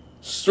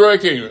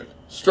 Strike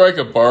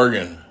a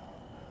bargain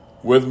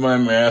with my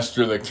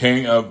master, the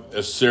king of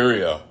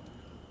Assyria.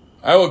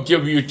 I will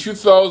give you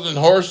 2,000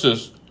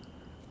 horses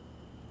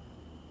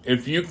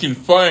if you can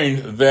find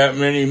that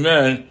many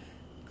men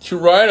to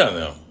ride on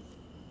them.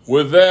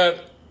 With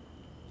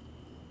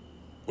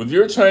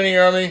your tiny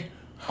army,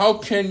 how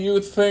can you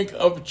think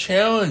of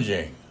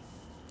challenging?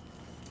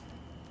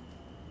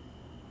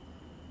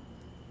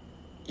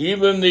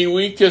 Even the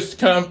weakest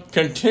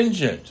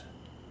contingent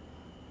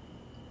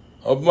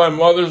of my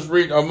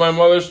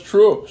mother's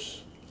troops,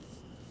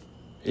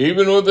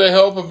 even with the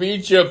help of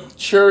Egypt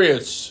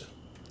chariots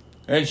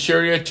and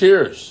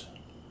charioteers.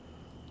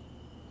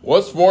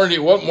 What more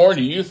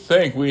do you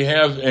think we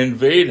have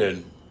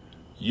invaded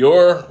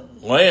your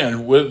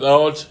land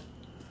without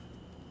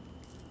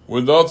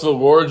the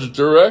Lord's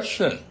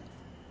direction?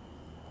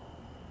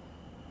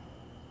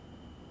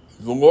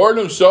 The Lord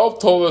himself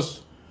told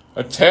us,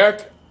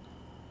 attack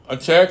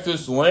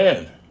this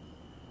land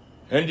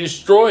and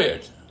destroy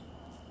it.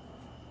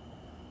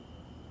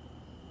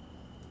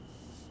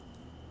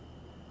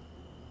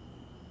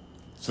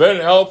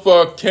 Then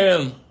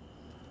Alpha-Ken,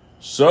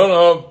 son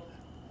of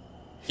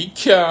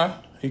Hilkiah,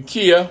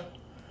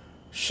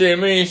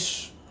 Shema,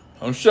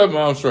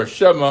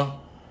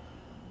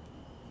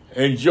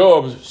 and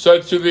Joab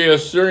said to the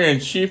Assyrian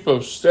chief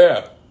of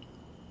staff,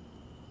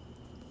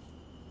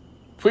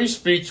 please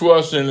speak to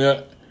us in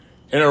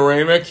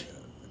Aramaic.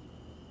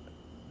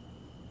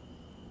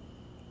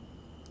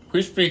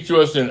 Please speak to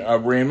us in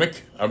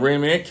Aramaic.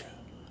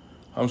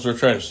 I'm still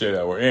trying to say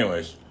that word.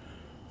 Anyways,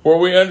 for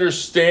we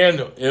understand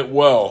it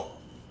well.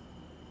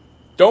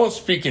 Don't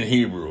speak in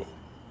Hebrew,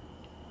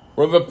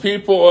 for the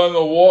people on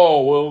the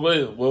wall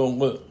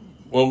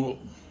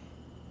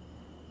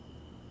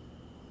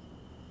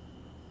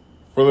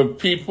For the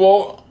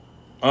people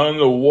on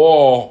the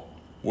wall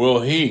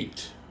will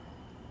heat.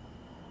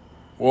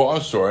 Will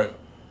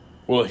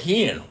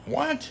heat.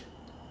 What?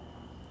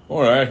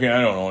 All right,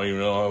 I don't even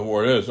know what the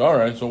word is. All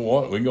right, so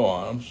what? We go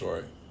on. I'm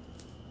sorry.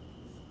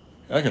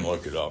 I can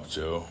look it up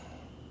too.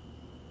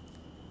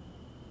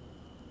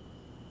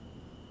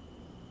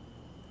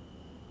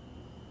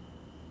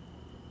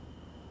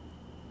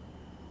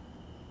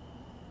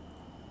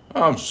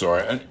 I'm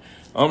sorry.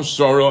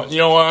 You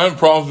know what? I have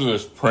problems with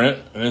this print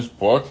in this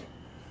book.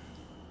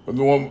 But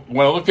when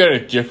I look at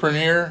it different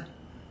here,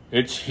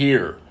 it's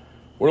here.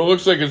 What it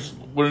looks like is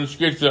when it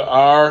gets the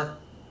R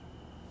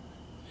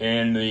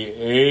and the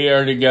A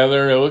are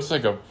together, it looks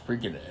like a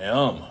freaking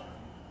M.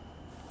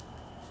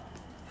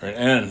 Or an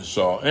N.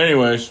 So,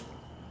 anyways,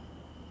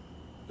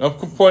 enough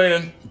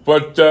complaining.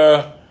 But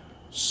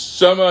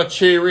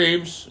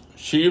Sennacherib's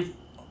chief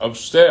of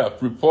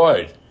staff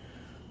replied,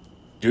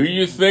 do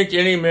you think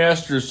any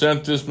master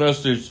sent this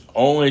message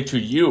only to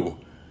you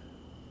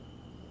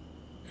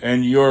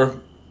and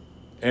your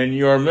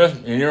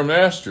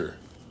master?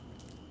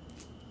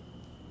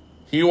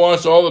 He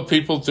wants all the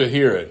people to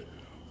hear it.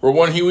 For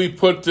when we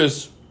put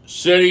this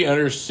city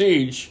under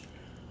siege,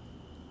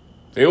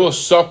 they will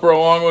suffer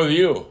along with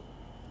you.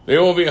 They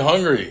will be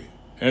hungry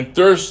and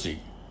thirsty,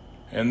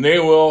 and they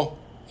will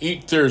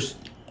eat their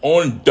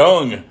own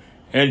dung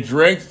and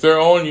drink their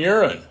own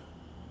urine.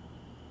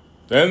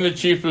 Then the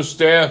chief of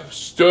staff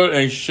stood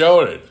and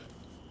shouted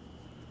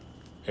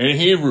in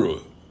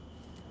Hebrew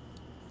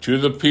to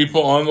the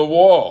people on the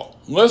wall,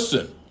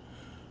 listen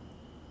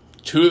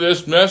to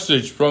this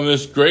message from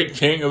this great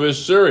king of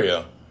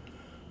Assyria.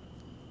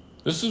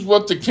 This is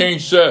what the king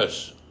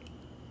says.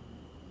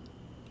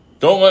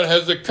 Don't let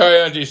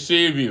Hezekiah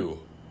deceive you.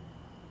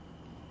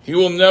 He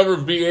will never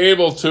be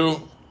able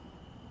to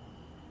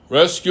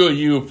rescue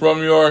you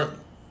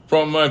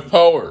from my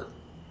power.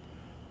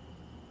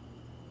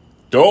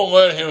 Don't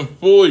let him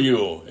fool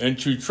you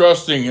into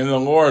trusting in the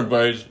Lord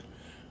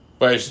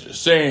by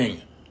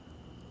saying,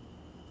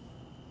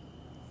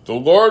 the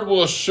Lord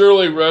will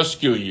surely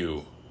rescue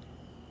you,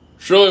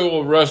 surely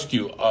will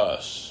rescue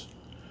us.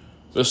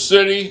 The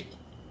city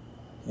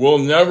will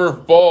never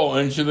fall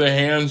into the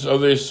hands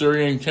of the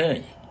Assyrian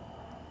king.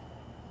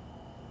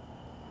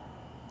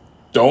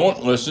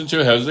 Don't listen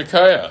to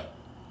Hezekiah.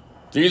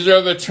 These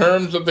are the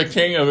terms of the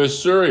king of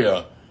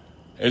Assyria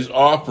is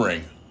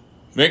offering.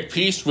 Make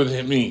peace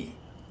with me.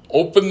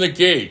 Open the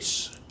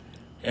gates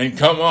and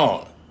come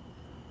out.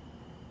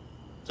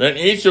 Then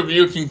each of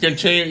you can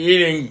continue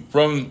eating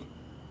from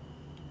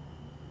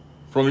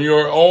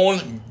your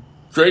own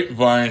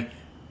grapevine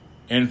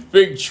and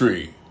fig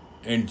tree,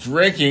 and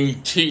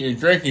drinking tea and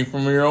drinking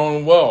from your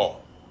own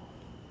well.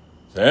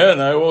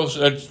 Then I will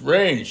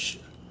arrange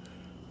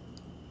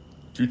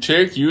to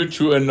take you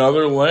to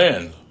another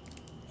land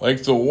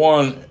like the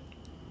one,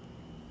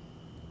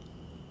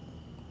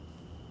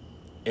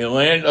 a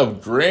land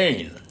of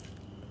grain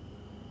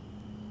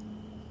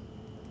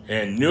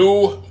and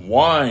new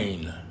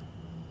wine,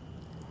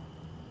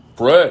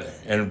 bread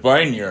and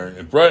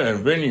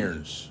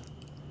vineyards,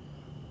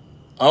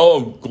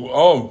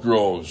 olive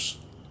groves,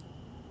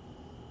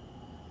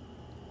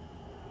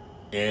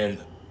 and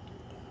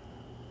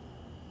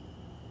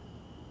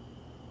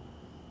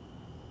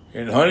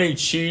honey,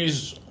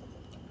 cheese,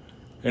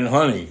 and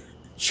honey.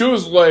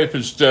 Choose life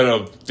instead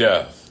of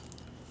death.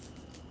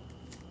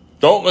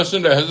 Don't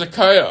listen to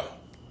Hezekiah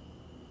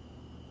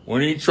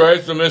when he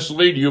tries to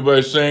mislead you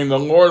by saying the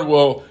Lord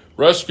will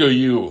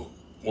rescue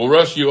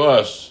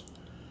us.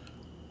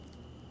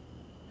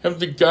 Have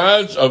the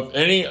gods of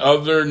any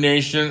other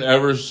nation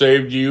ever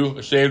saved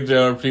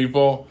their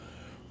people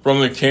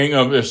from the king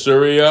of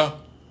Assyria?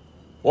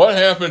 What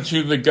happened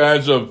to the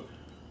gods of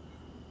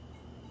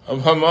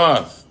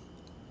Hamath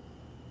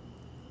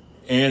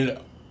and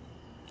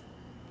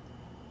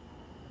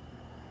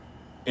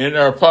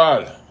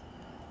Arpad?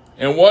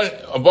 And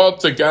what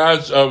about the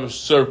gods of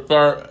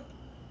Sepharvaim,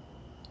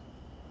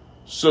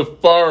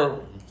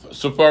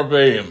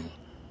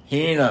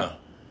 Hena,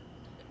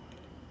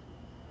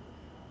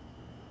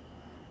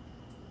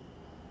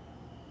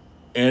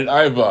 and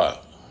Iva?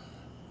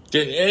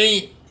 Did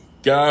any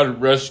god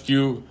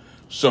rescue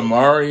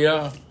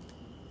Samaria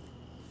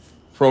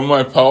from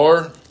my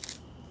power?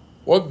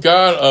 What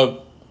god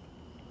of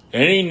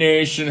any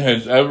nation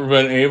has ever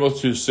been able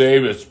to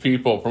save its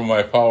people from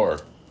my power?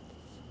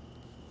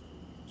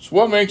 So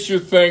what makes you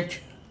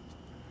think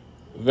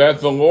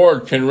that the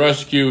Lord can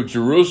rescue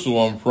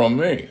Jerusalem from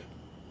me?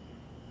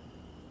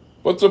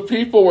 But the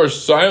people were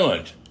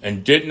silent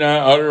and did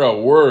not utter a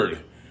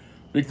word,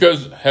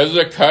 because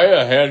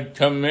Hezekiah had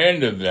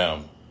commanded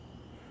them.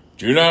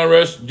 Do not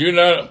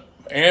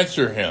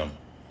answer him.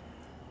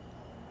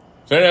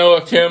 Then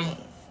Eliakim,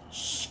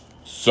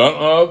 son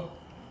of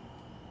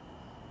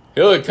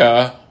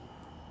Hilkiah,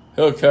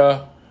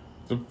 the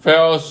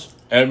palace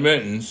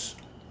admittance,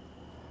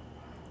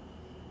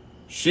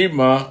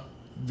 Shema,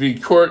 the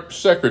court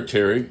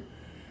secretary,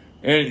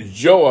 and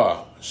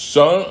Joah,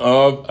 son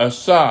of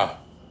Asaph,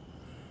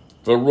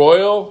 the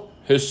royal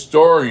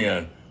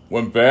historian,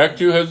 went back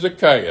to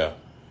Hezekiah.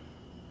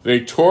 They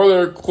tore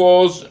their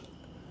clothes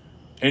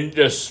in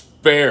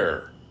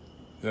despair,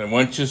 then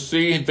went to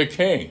see the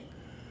king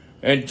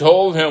and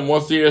told him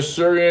what the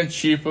Assyrian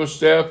chief of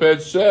staff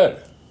had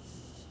said.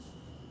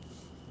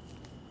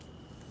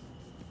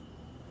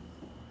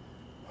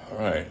 All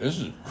right, this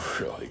is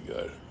really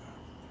good.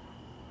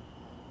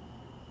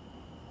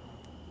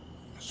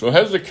 So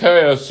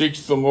Hezekiah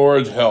seeks the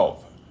Lord's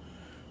help.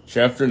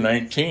 Chapter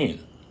 19.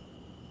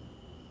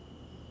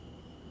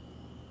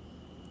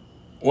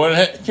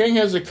 When King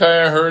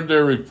Hezekiah heard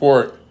their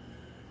report,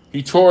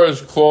 he tore his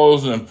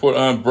clothes and put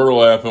on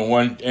burlap and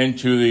went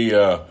into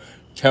the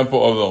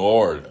temple of the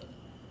Lord.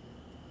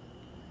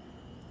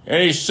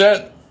 And he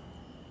sent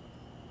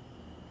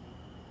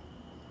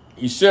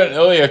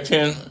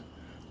Eliakim,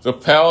 the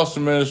palace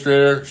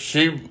administrator,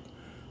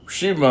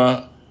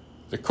 Shema,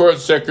 the court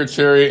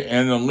secretary,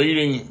 and the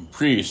leading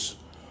priests,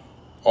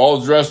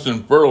 all dressed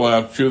in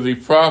burlap, to the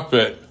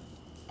prophet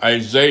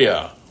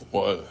Isaiah,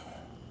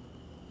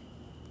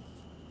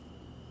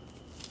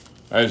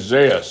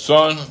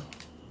 son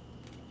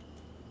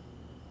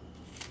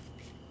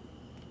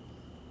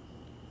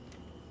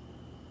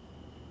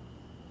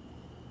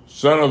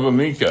of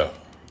Amika.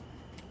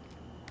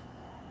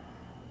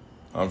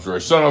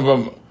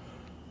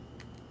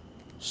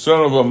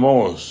 Son of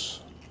Amos.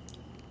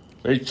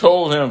 They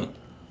told him,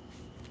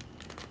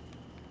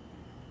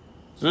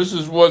 this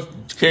is what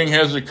King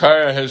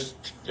Hezekiah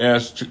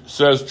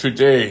says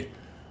today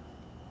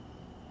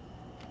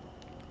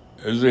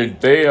is a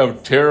day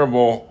of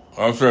trouble.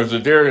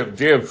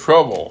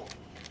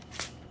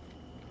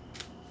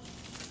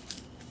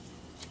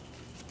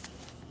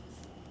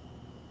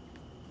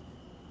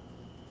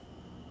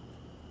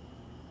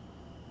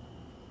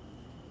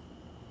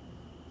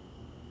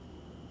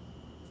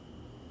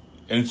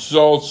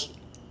 Insults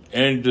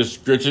and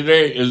disgrace.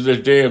 Today is the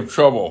day of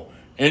trouble.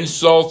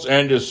 Insults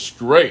and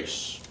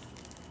disgrace.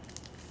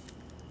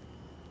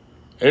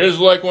 It is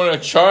like when a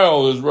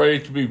child is ready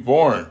to be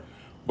born,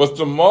 but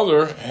the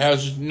mother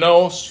has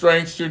no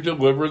strength to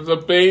deliver the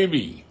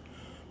baby.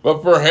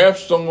 But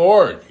perhaps the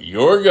Lord,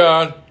 your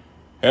God,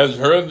 has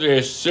heard the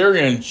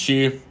Assyrian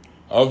chief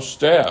of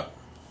staff,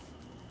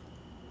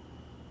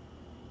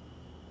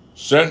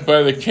 sent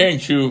by the king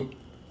to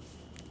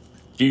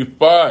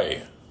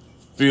defy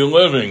the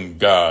living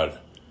God,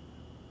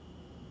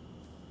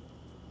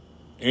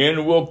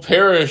 and will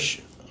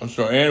punish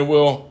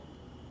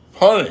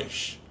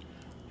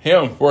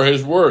him for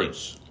his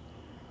words.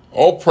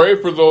 Oh, pray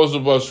for those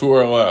of us who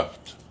are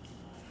left.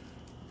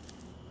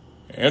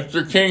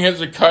 After King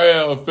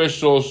Hezekiah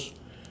officials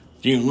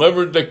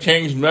delivered the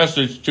king's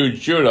message to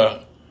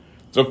Judah,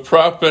 the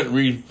prophet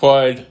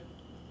replied,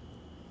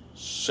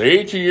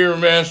 say to your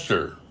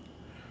master,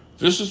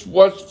 this is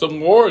what the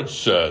Lord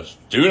says.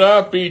 Do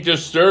not be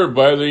disturbed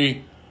by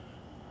the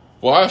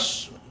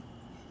blasphemous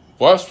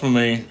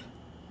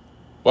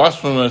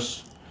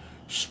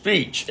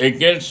speech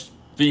against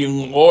the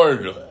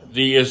Lord,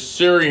 the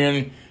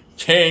Assyrian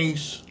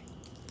king's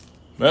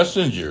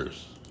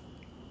messengers.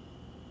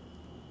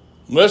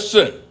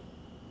 Listen,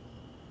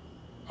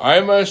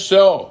 I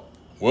myself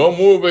will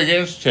move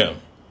against him,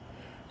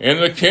 and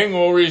the king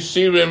will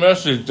receive a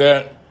message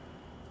that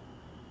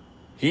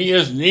he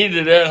is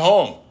needed at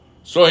home,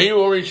 so he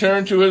will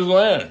return to his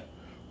land,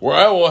 where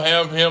I will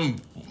have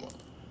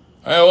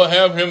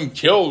him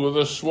killed with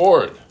a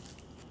sword.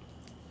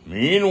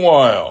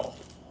 Meanwhile,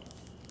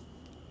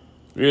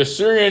 the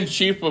Assyrian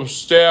chief of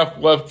staff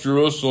left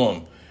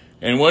Jerusalem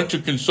and went to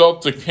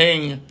consult the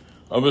king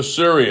of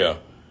Assyria,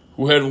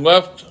 who had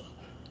left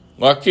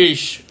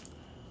Lachish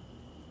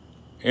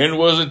and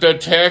was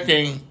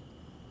attacking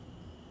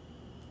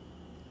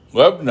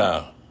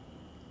Lebanon.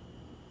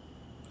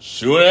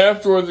 Soon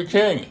afterward, the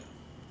king,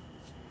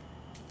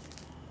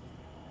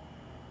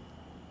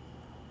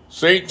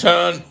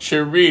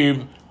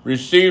 Satan-Cherib,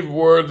 received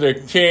word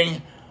that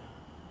King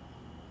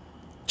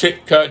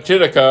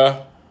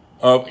Tidikah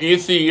of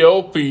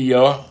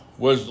Ethiopia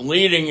was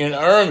leading an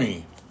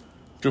army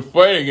to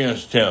fight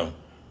against him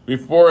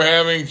before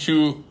having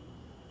to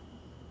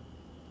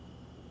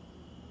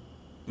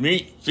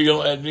meet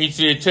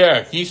the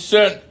attack. He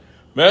sent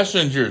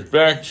messengers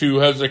back to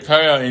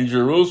Hezekiah in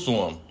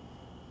Jerusalem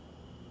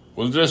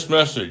with this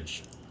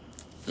message.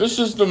 This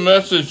is the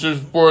message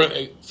for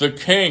the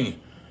king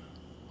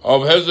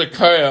of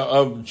Hezekiah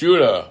of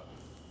Judah.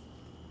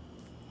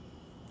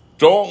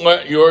 Don't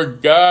let your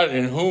God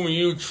in whom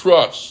you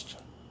trust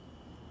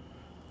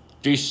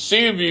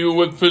deceive you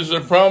with his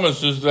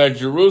promises that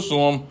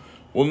Jerusalem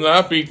will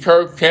not be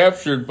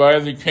captured by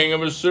the king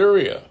of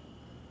Assyria.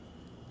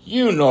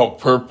 You know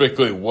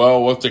perfectly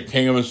well what the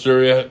kings of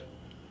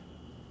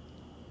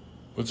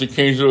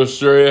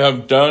Assyria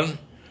have done.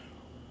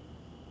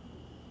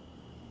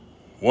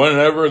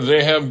 Wherever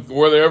they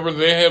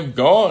have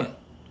gone,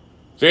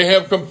 they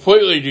have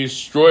completely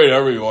destroyed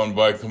everyone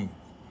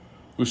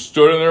who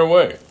stood in their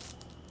way.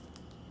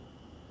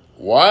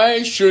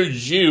 Why should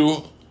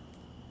you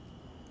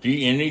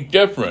be any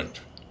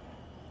different?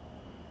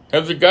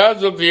 Have the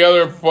gods of the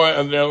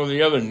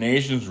other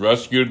nations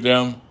rescued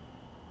them?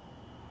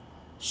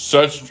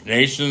 Such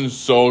nations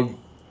so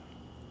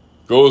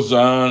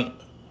Gozan,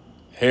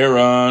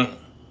 Haran,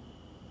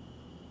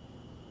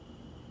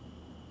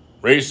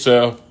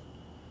 Reseph,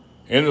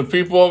 and the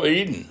people of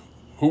Eden,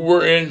 who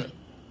were in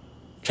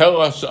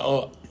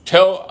Tel-Assar.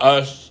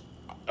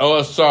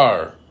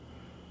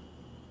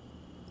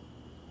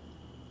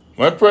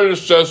 My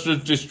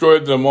predecessors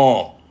destroyed them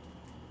all.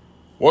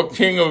 What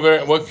king of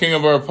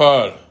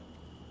Arpad?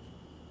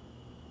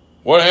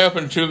 What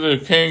happened to the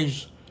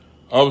kings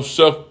of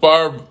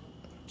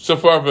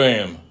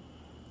Sepharvaim,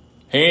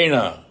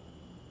 Hena,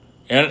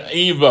 and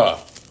Iva?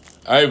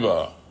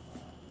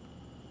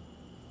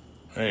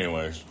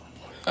 Anyways,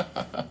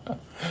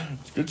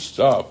 it's good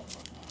stuff.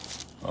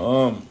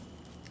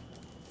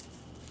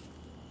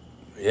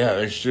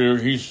 Yeah,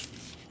 he's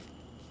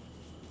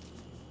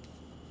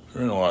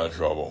they're in a lot of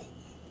trouble.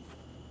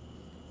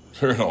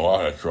 They're in a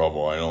lot of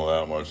trouble, I know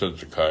that much.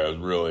 Hezekiah is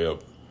really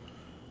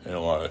in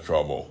a lot of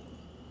trouble.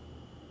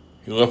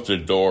 He left the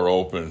door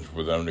open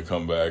for them to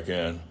come back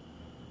in.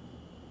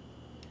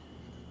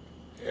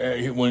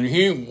 I'm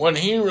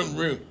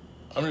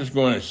just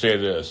going to say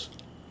this.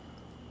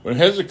 When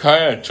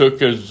Hezekiah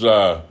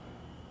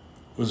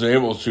was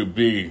able to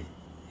be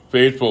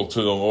faithful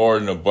to the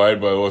Lord and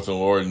abide by what the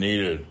Lord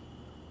needed,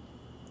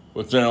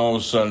 but then all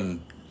of a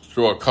sudden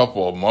throw a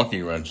couple of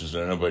monkey wrenches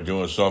in it by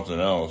doing something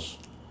else.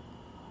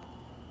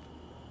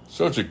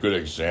 Such a good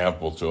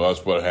example to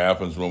us what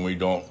happens when we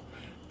do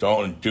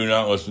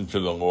not listen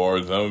to the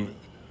Lord. Then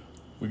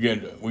we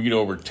get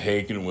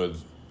overtaken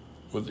with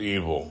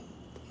evil,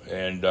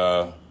 and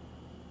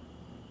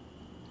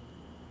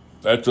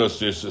that's what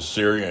this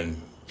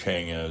Assyrian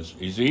king is.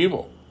 He's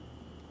evil.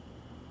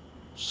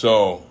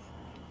 So,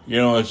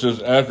 it's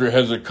just after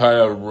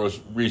Hezekiah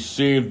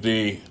received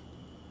the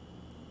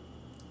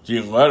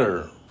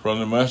letter from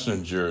the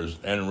messengers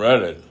and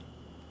read it,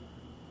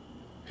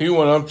 he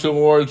went up to the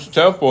Lord's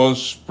temple and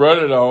spread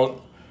it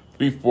out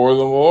before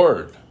the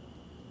Lord.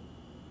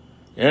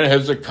 And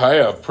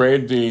Hezekiah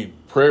prayed the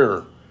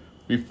prayer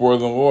before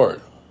the Lord.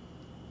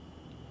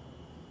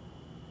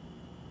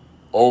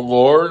 O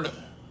Lord,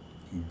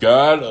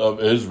 God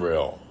of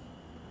Israel,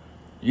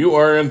 you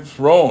are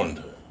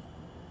enthroned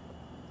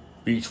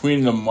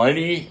between the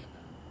mighty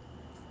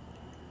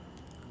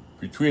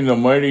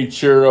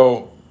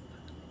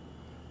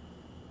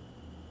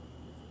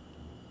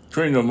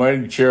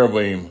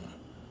cherubim,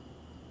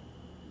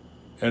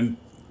 and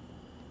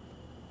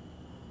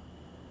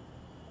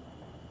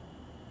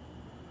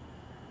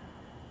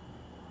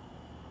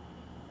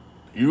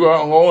you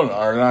alone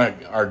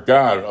are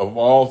God of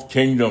all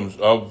kingdoms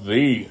of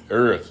the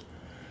earth.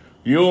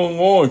 You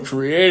alone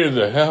created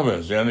the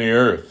heavens and the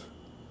earth.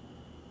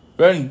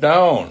 Bend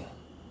down,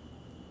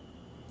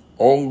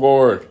 O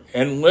Lord,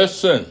 and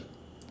listen.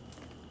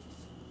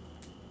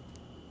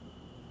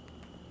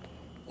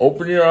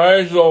 Open your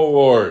eyes, O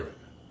Lord,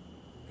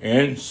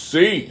 and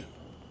see.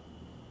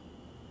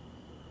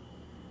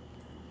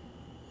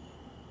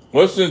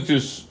 Listen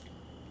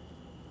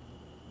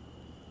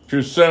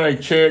to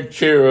Sennacherib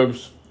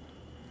cherubs'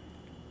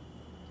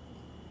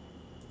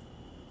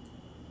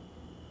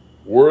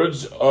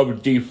 words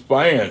of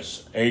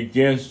defiance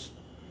against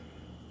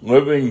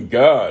living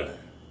God.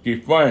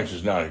 Defiance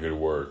is not a good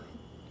word.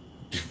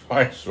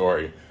 Defiance,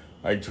 sorry.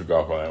 I took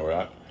off on that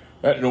word.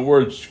 The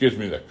word gives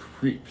me the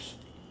creeps.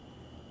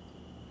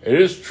 It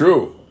is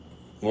true,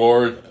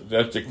 Lord,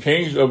 that the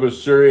kings of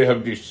Assyria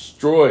have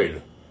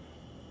destroyed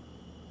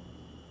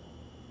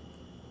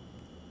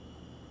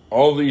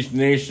all these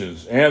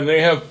nations, and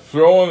they have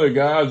thrown the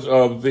gods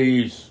of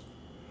these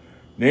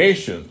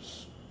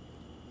nations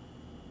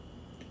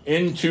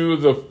into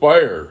the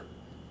fire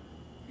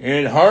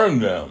and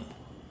harmed them.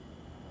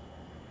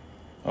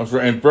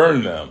 And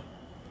burned them.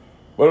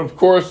 But of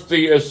course,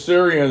 the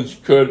Assyrians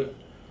could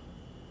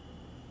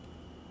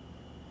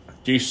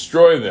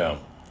destroy them.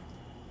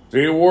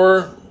 They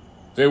were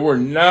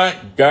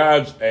not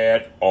gods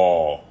at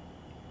all.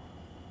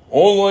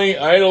 Only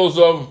idols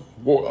of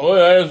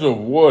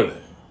wood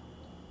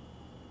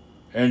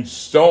and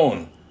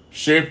stone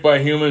shaped by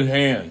human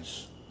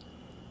hands.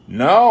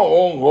 Now,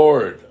 O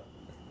Lord,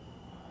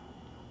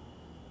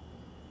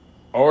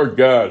 our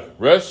God,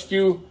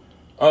 rescue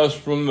us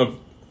from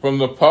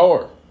the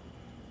power.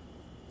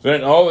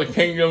 Then all the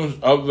kingdoms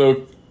of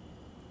the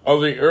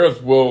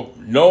earth will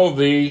know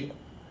that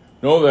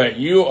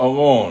you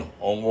alone,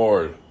 O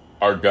Lord,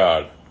 are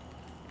God.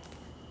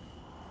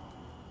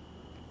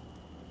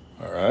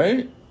 All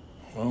right.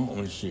 Well, let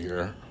me see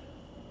here.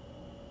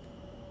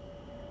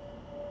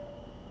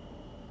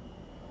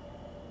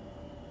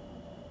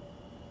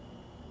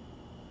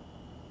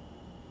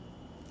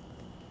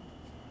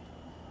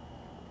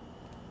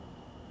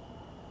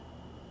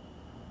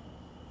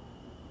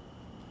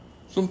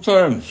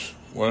 Sometimes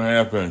what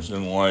happens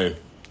in life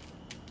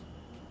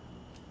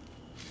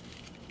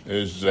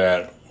is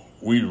that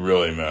we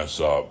really mess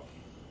up.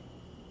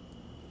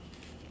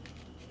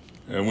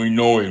 And we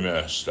know we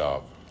messed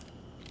up.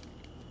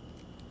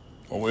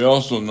 But we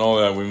also know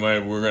that we're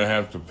going to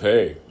have to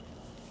pay.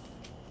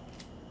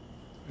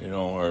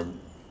 Or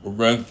we're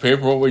going to pay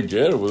for what we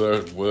did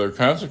with our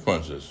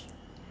consequences.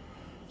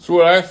 So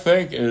what I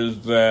think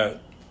is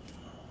that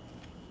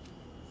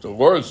the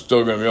Lord's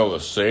still going to be able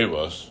to save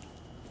us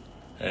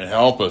and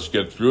help us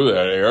get through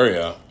that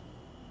area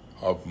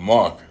of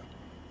muck.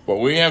 But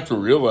we have to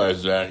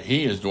realize that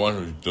He is the one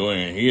who's doing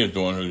it. He is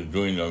the one who's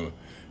doing the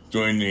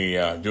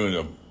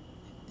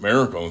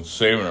miracle and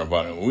saving our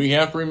body. We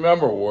have to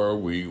remember where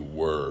we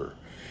were,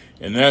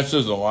 and that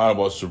says a lot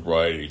about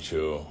sobriety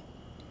too.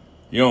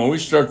 We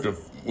start to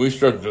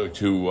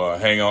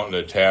hang out in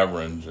the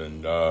taverns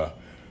and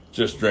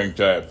just drink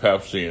Diet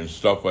Pepsi and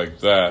stuff like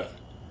that.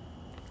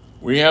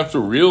 We have to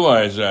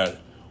realize that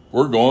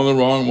we're going the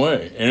wrong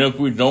way. And if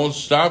we don't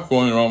stop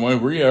going the wrong way,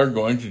 we are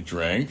going to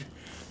drink.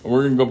 And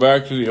we're going to go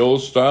back to the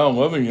old style of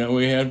living that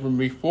we had from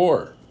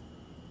before.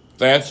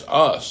 That's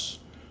us.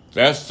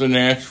 That's the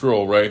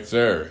natural right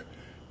there.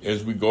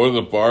 As we go to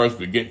the bars,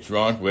 we get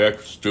drunk, we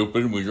act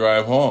stupid, and we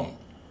drive home.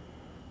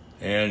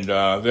 And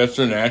that's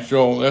our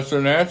natural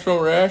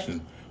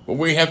reaction. But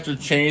we have to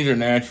change our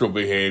natural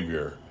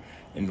behavior.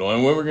 And the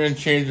only way we're going to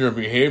change our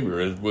behavior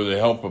is with the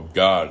help of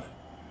God.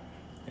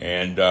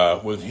 And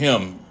with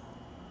Him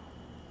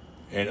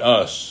and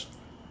us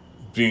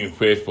being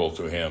faithful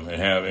to Him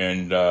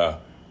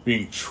and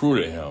being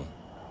true to Him,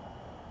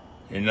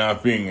 and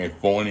not being a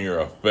phony or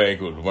a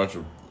fake with a bunch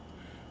of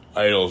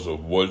idols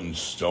of wood and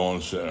stone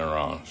sitting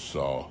around.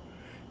 So,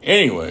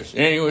 anyways,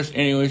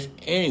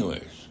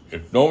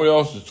 if nobody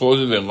else has told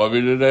you they love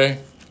you today,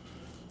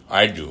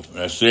 I do. And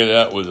I say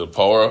that with the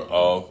power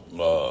of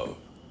love.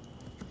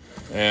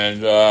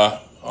 And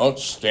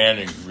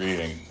outstanding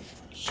reading.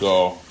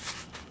 So,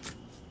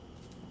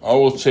 I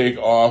will pick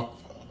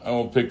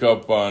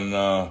up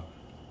on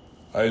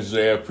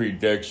Isaiah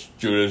predicts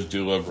Judah's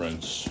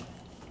deliverance.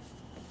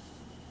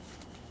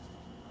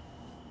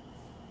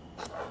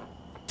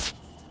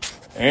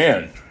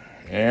 And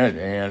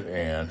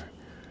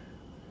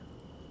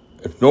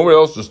if nobody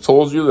else has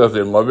told you that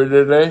they love you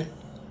today,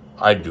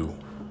 I do.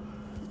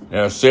 And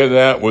I say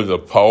that with the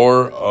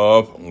power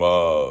of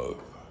love.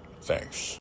 Thanks.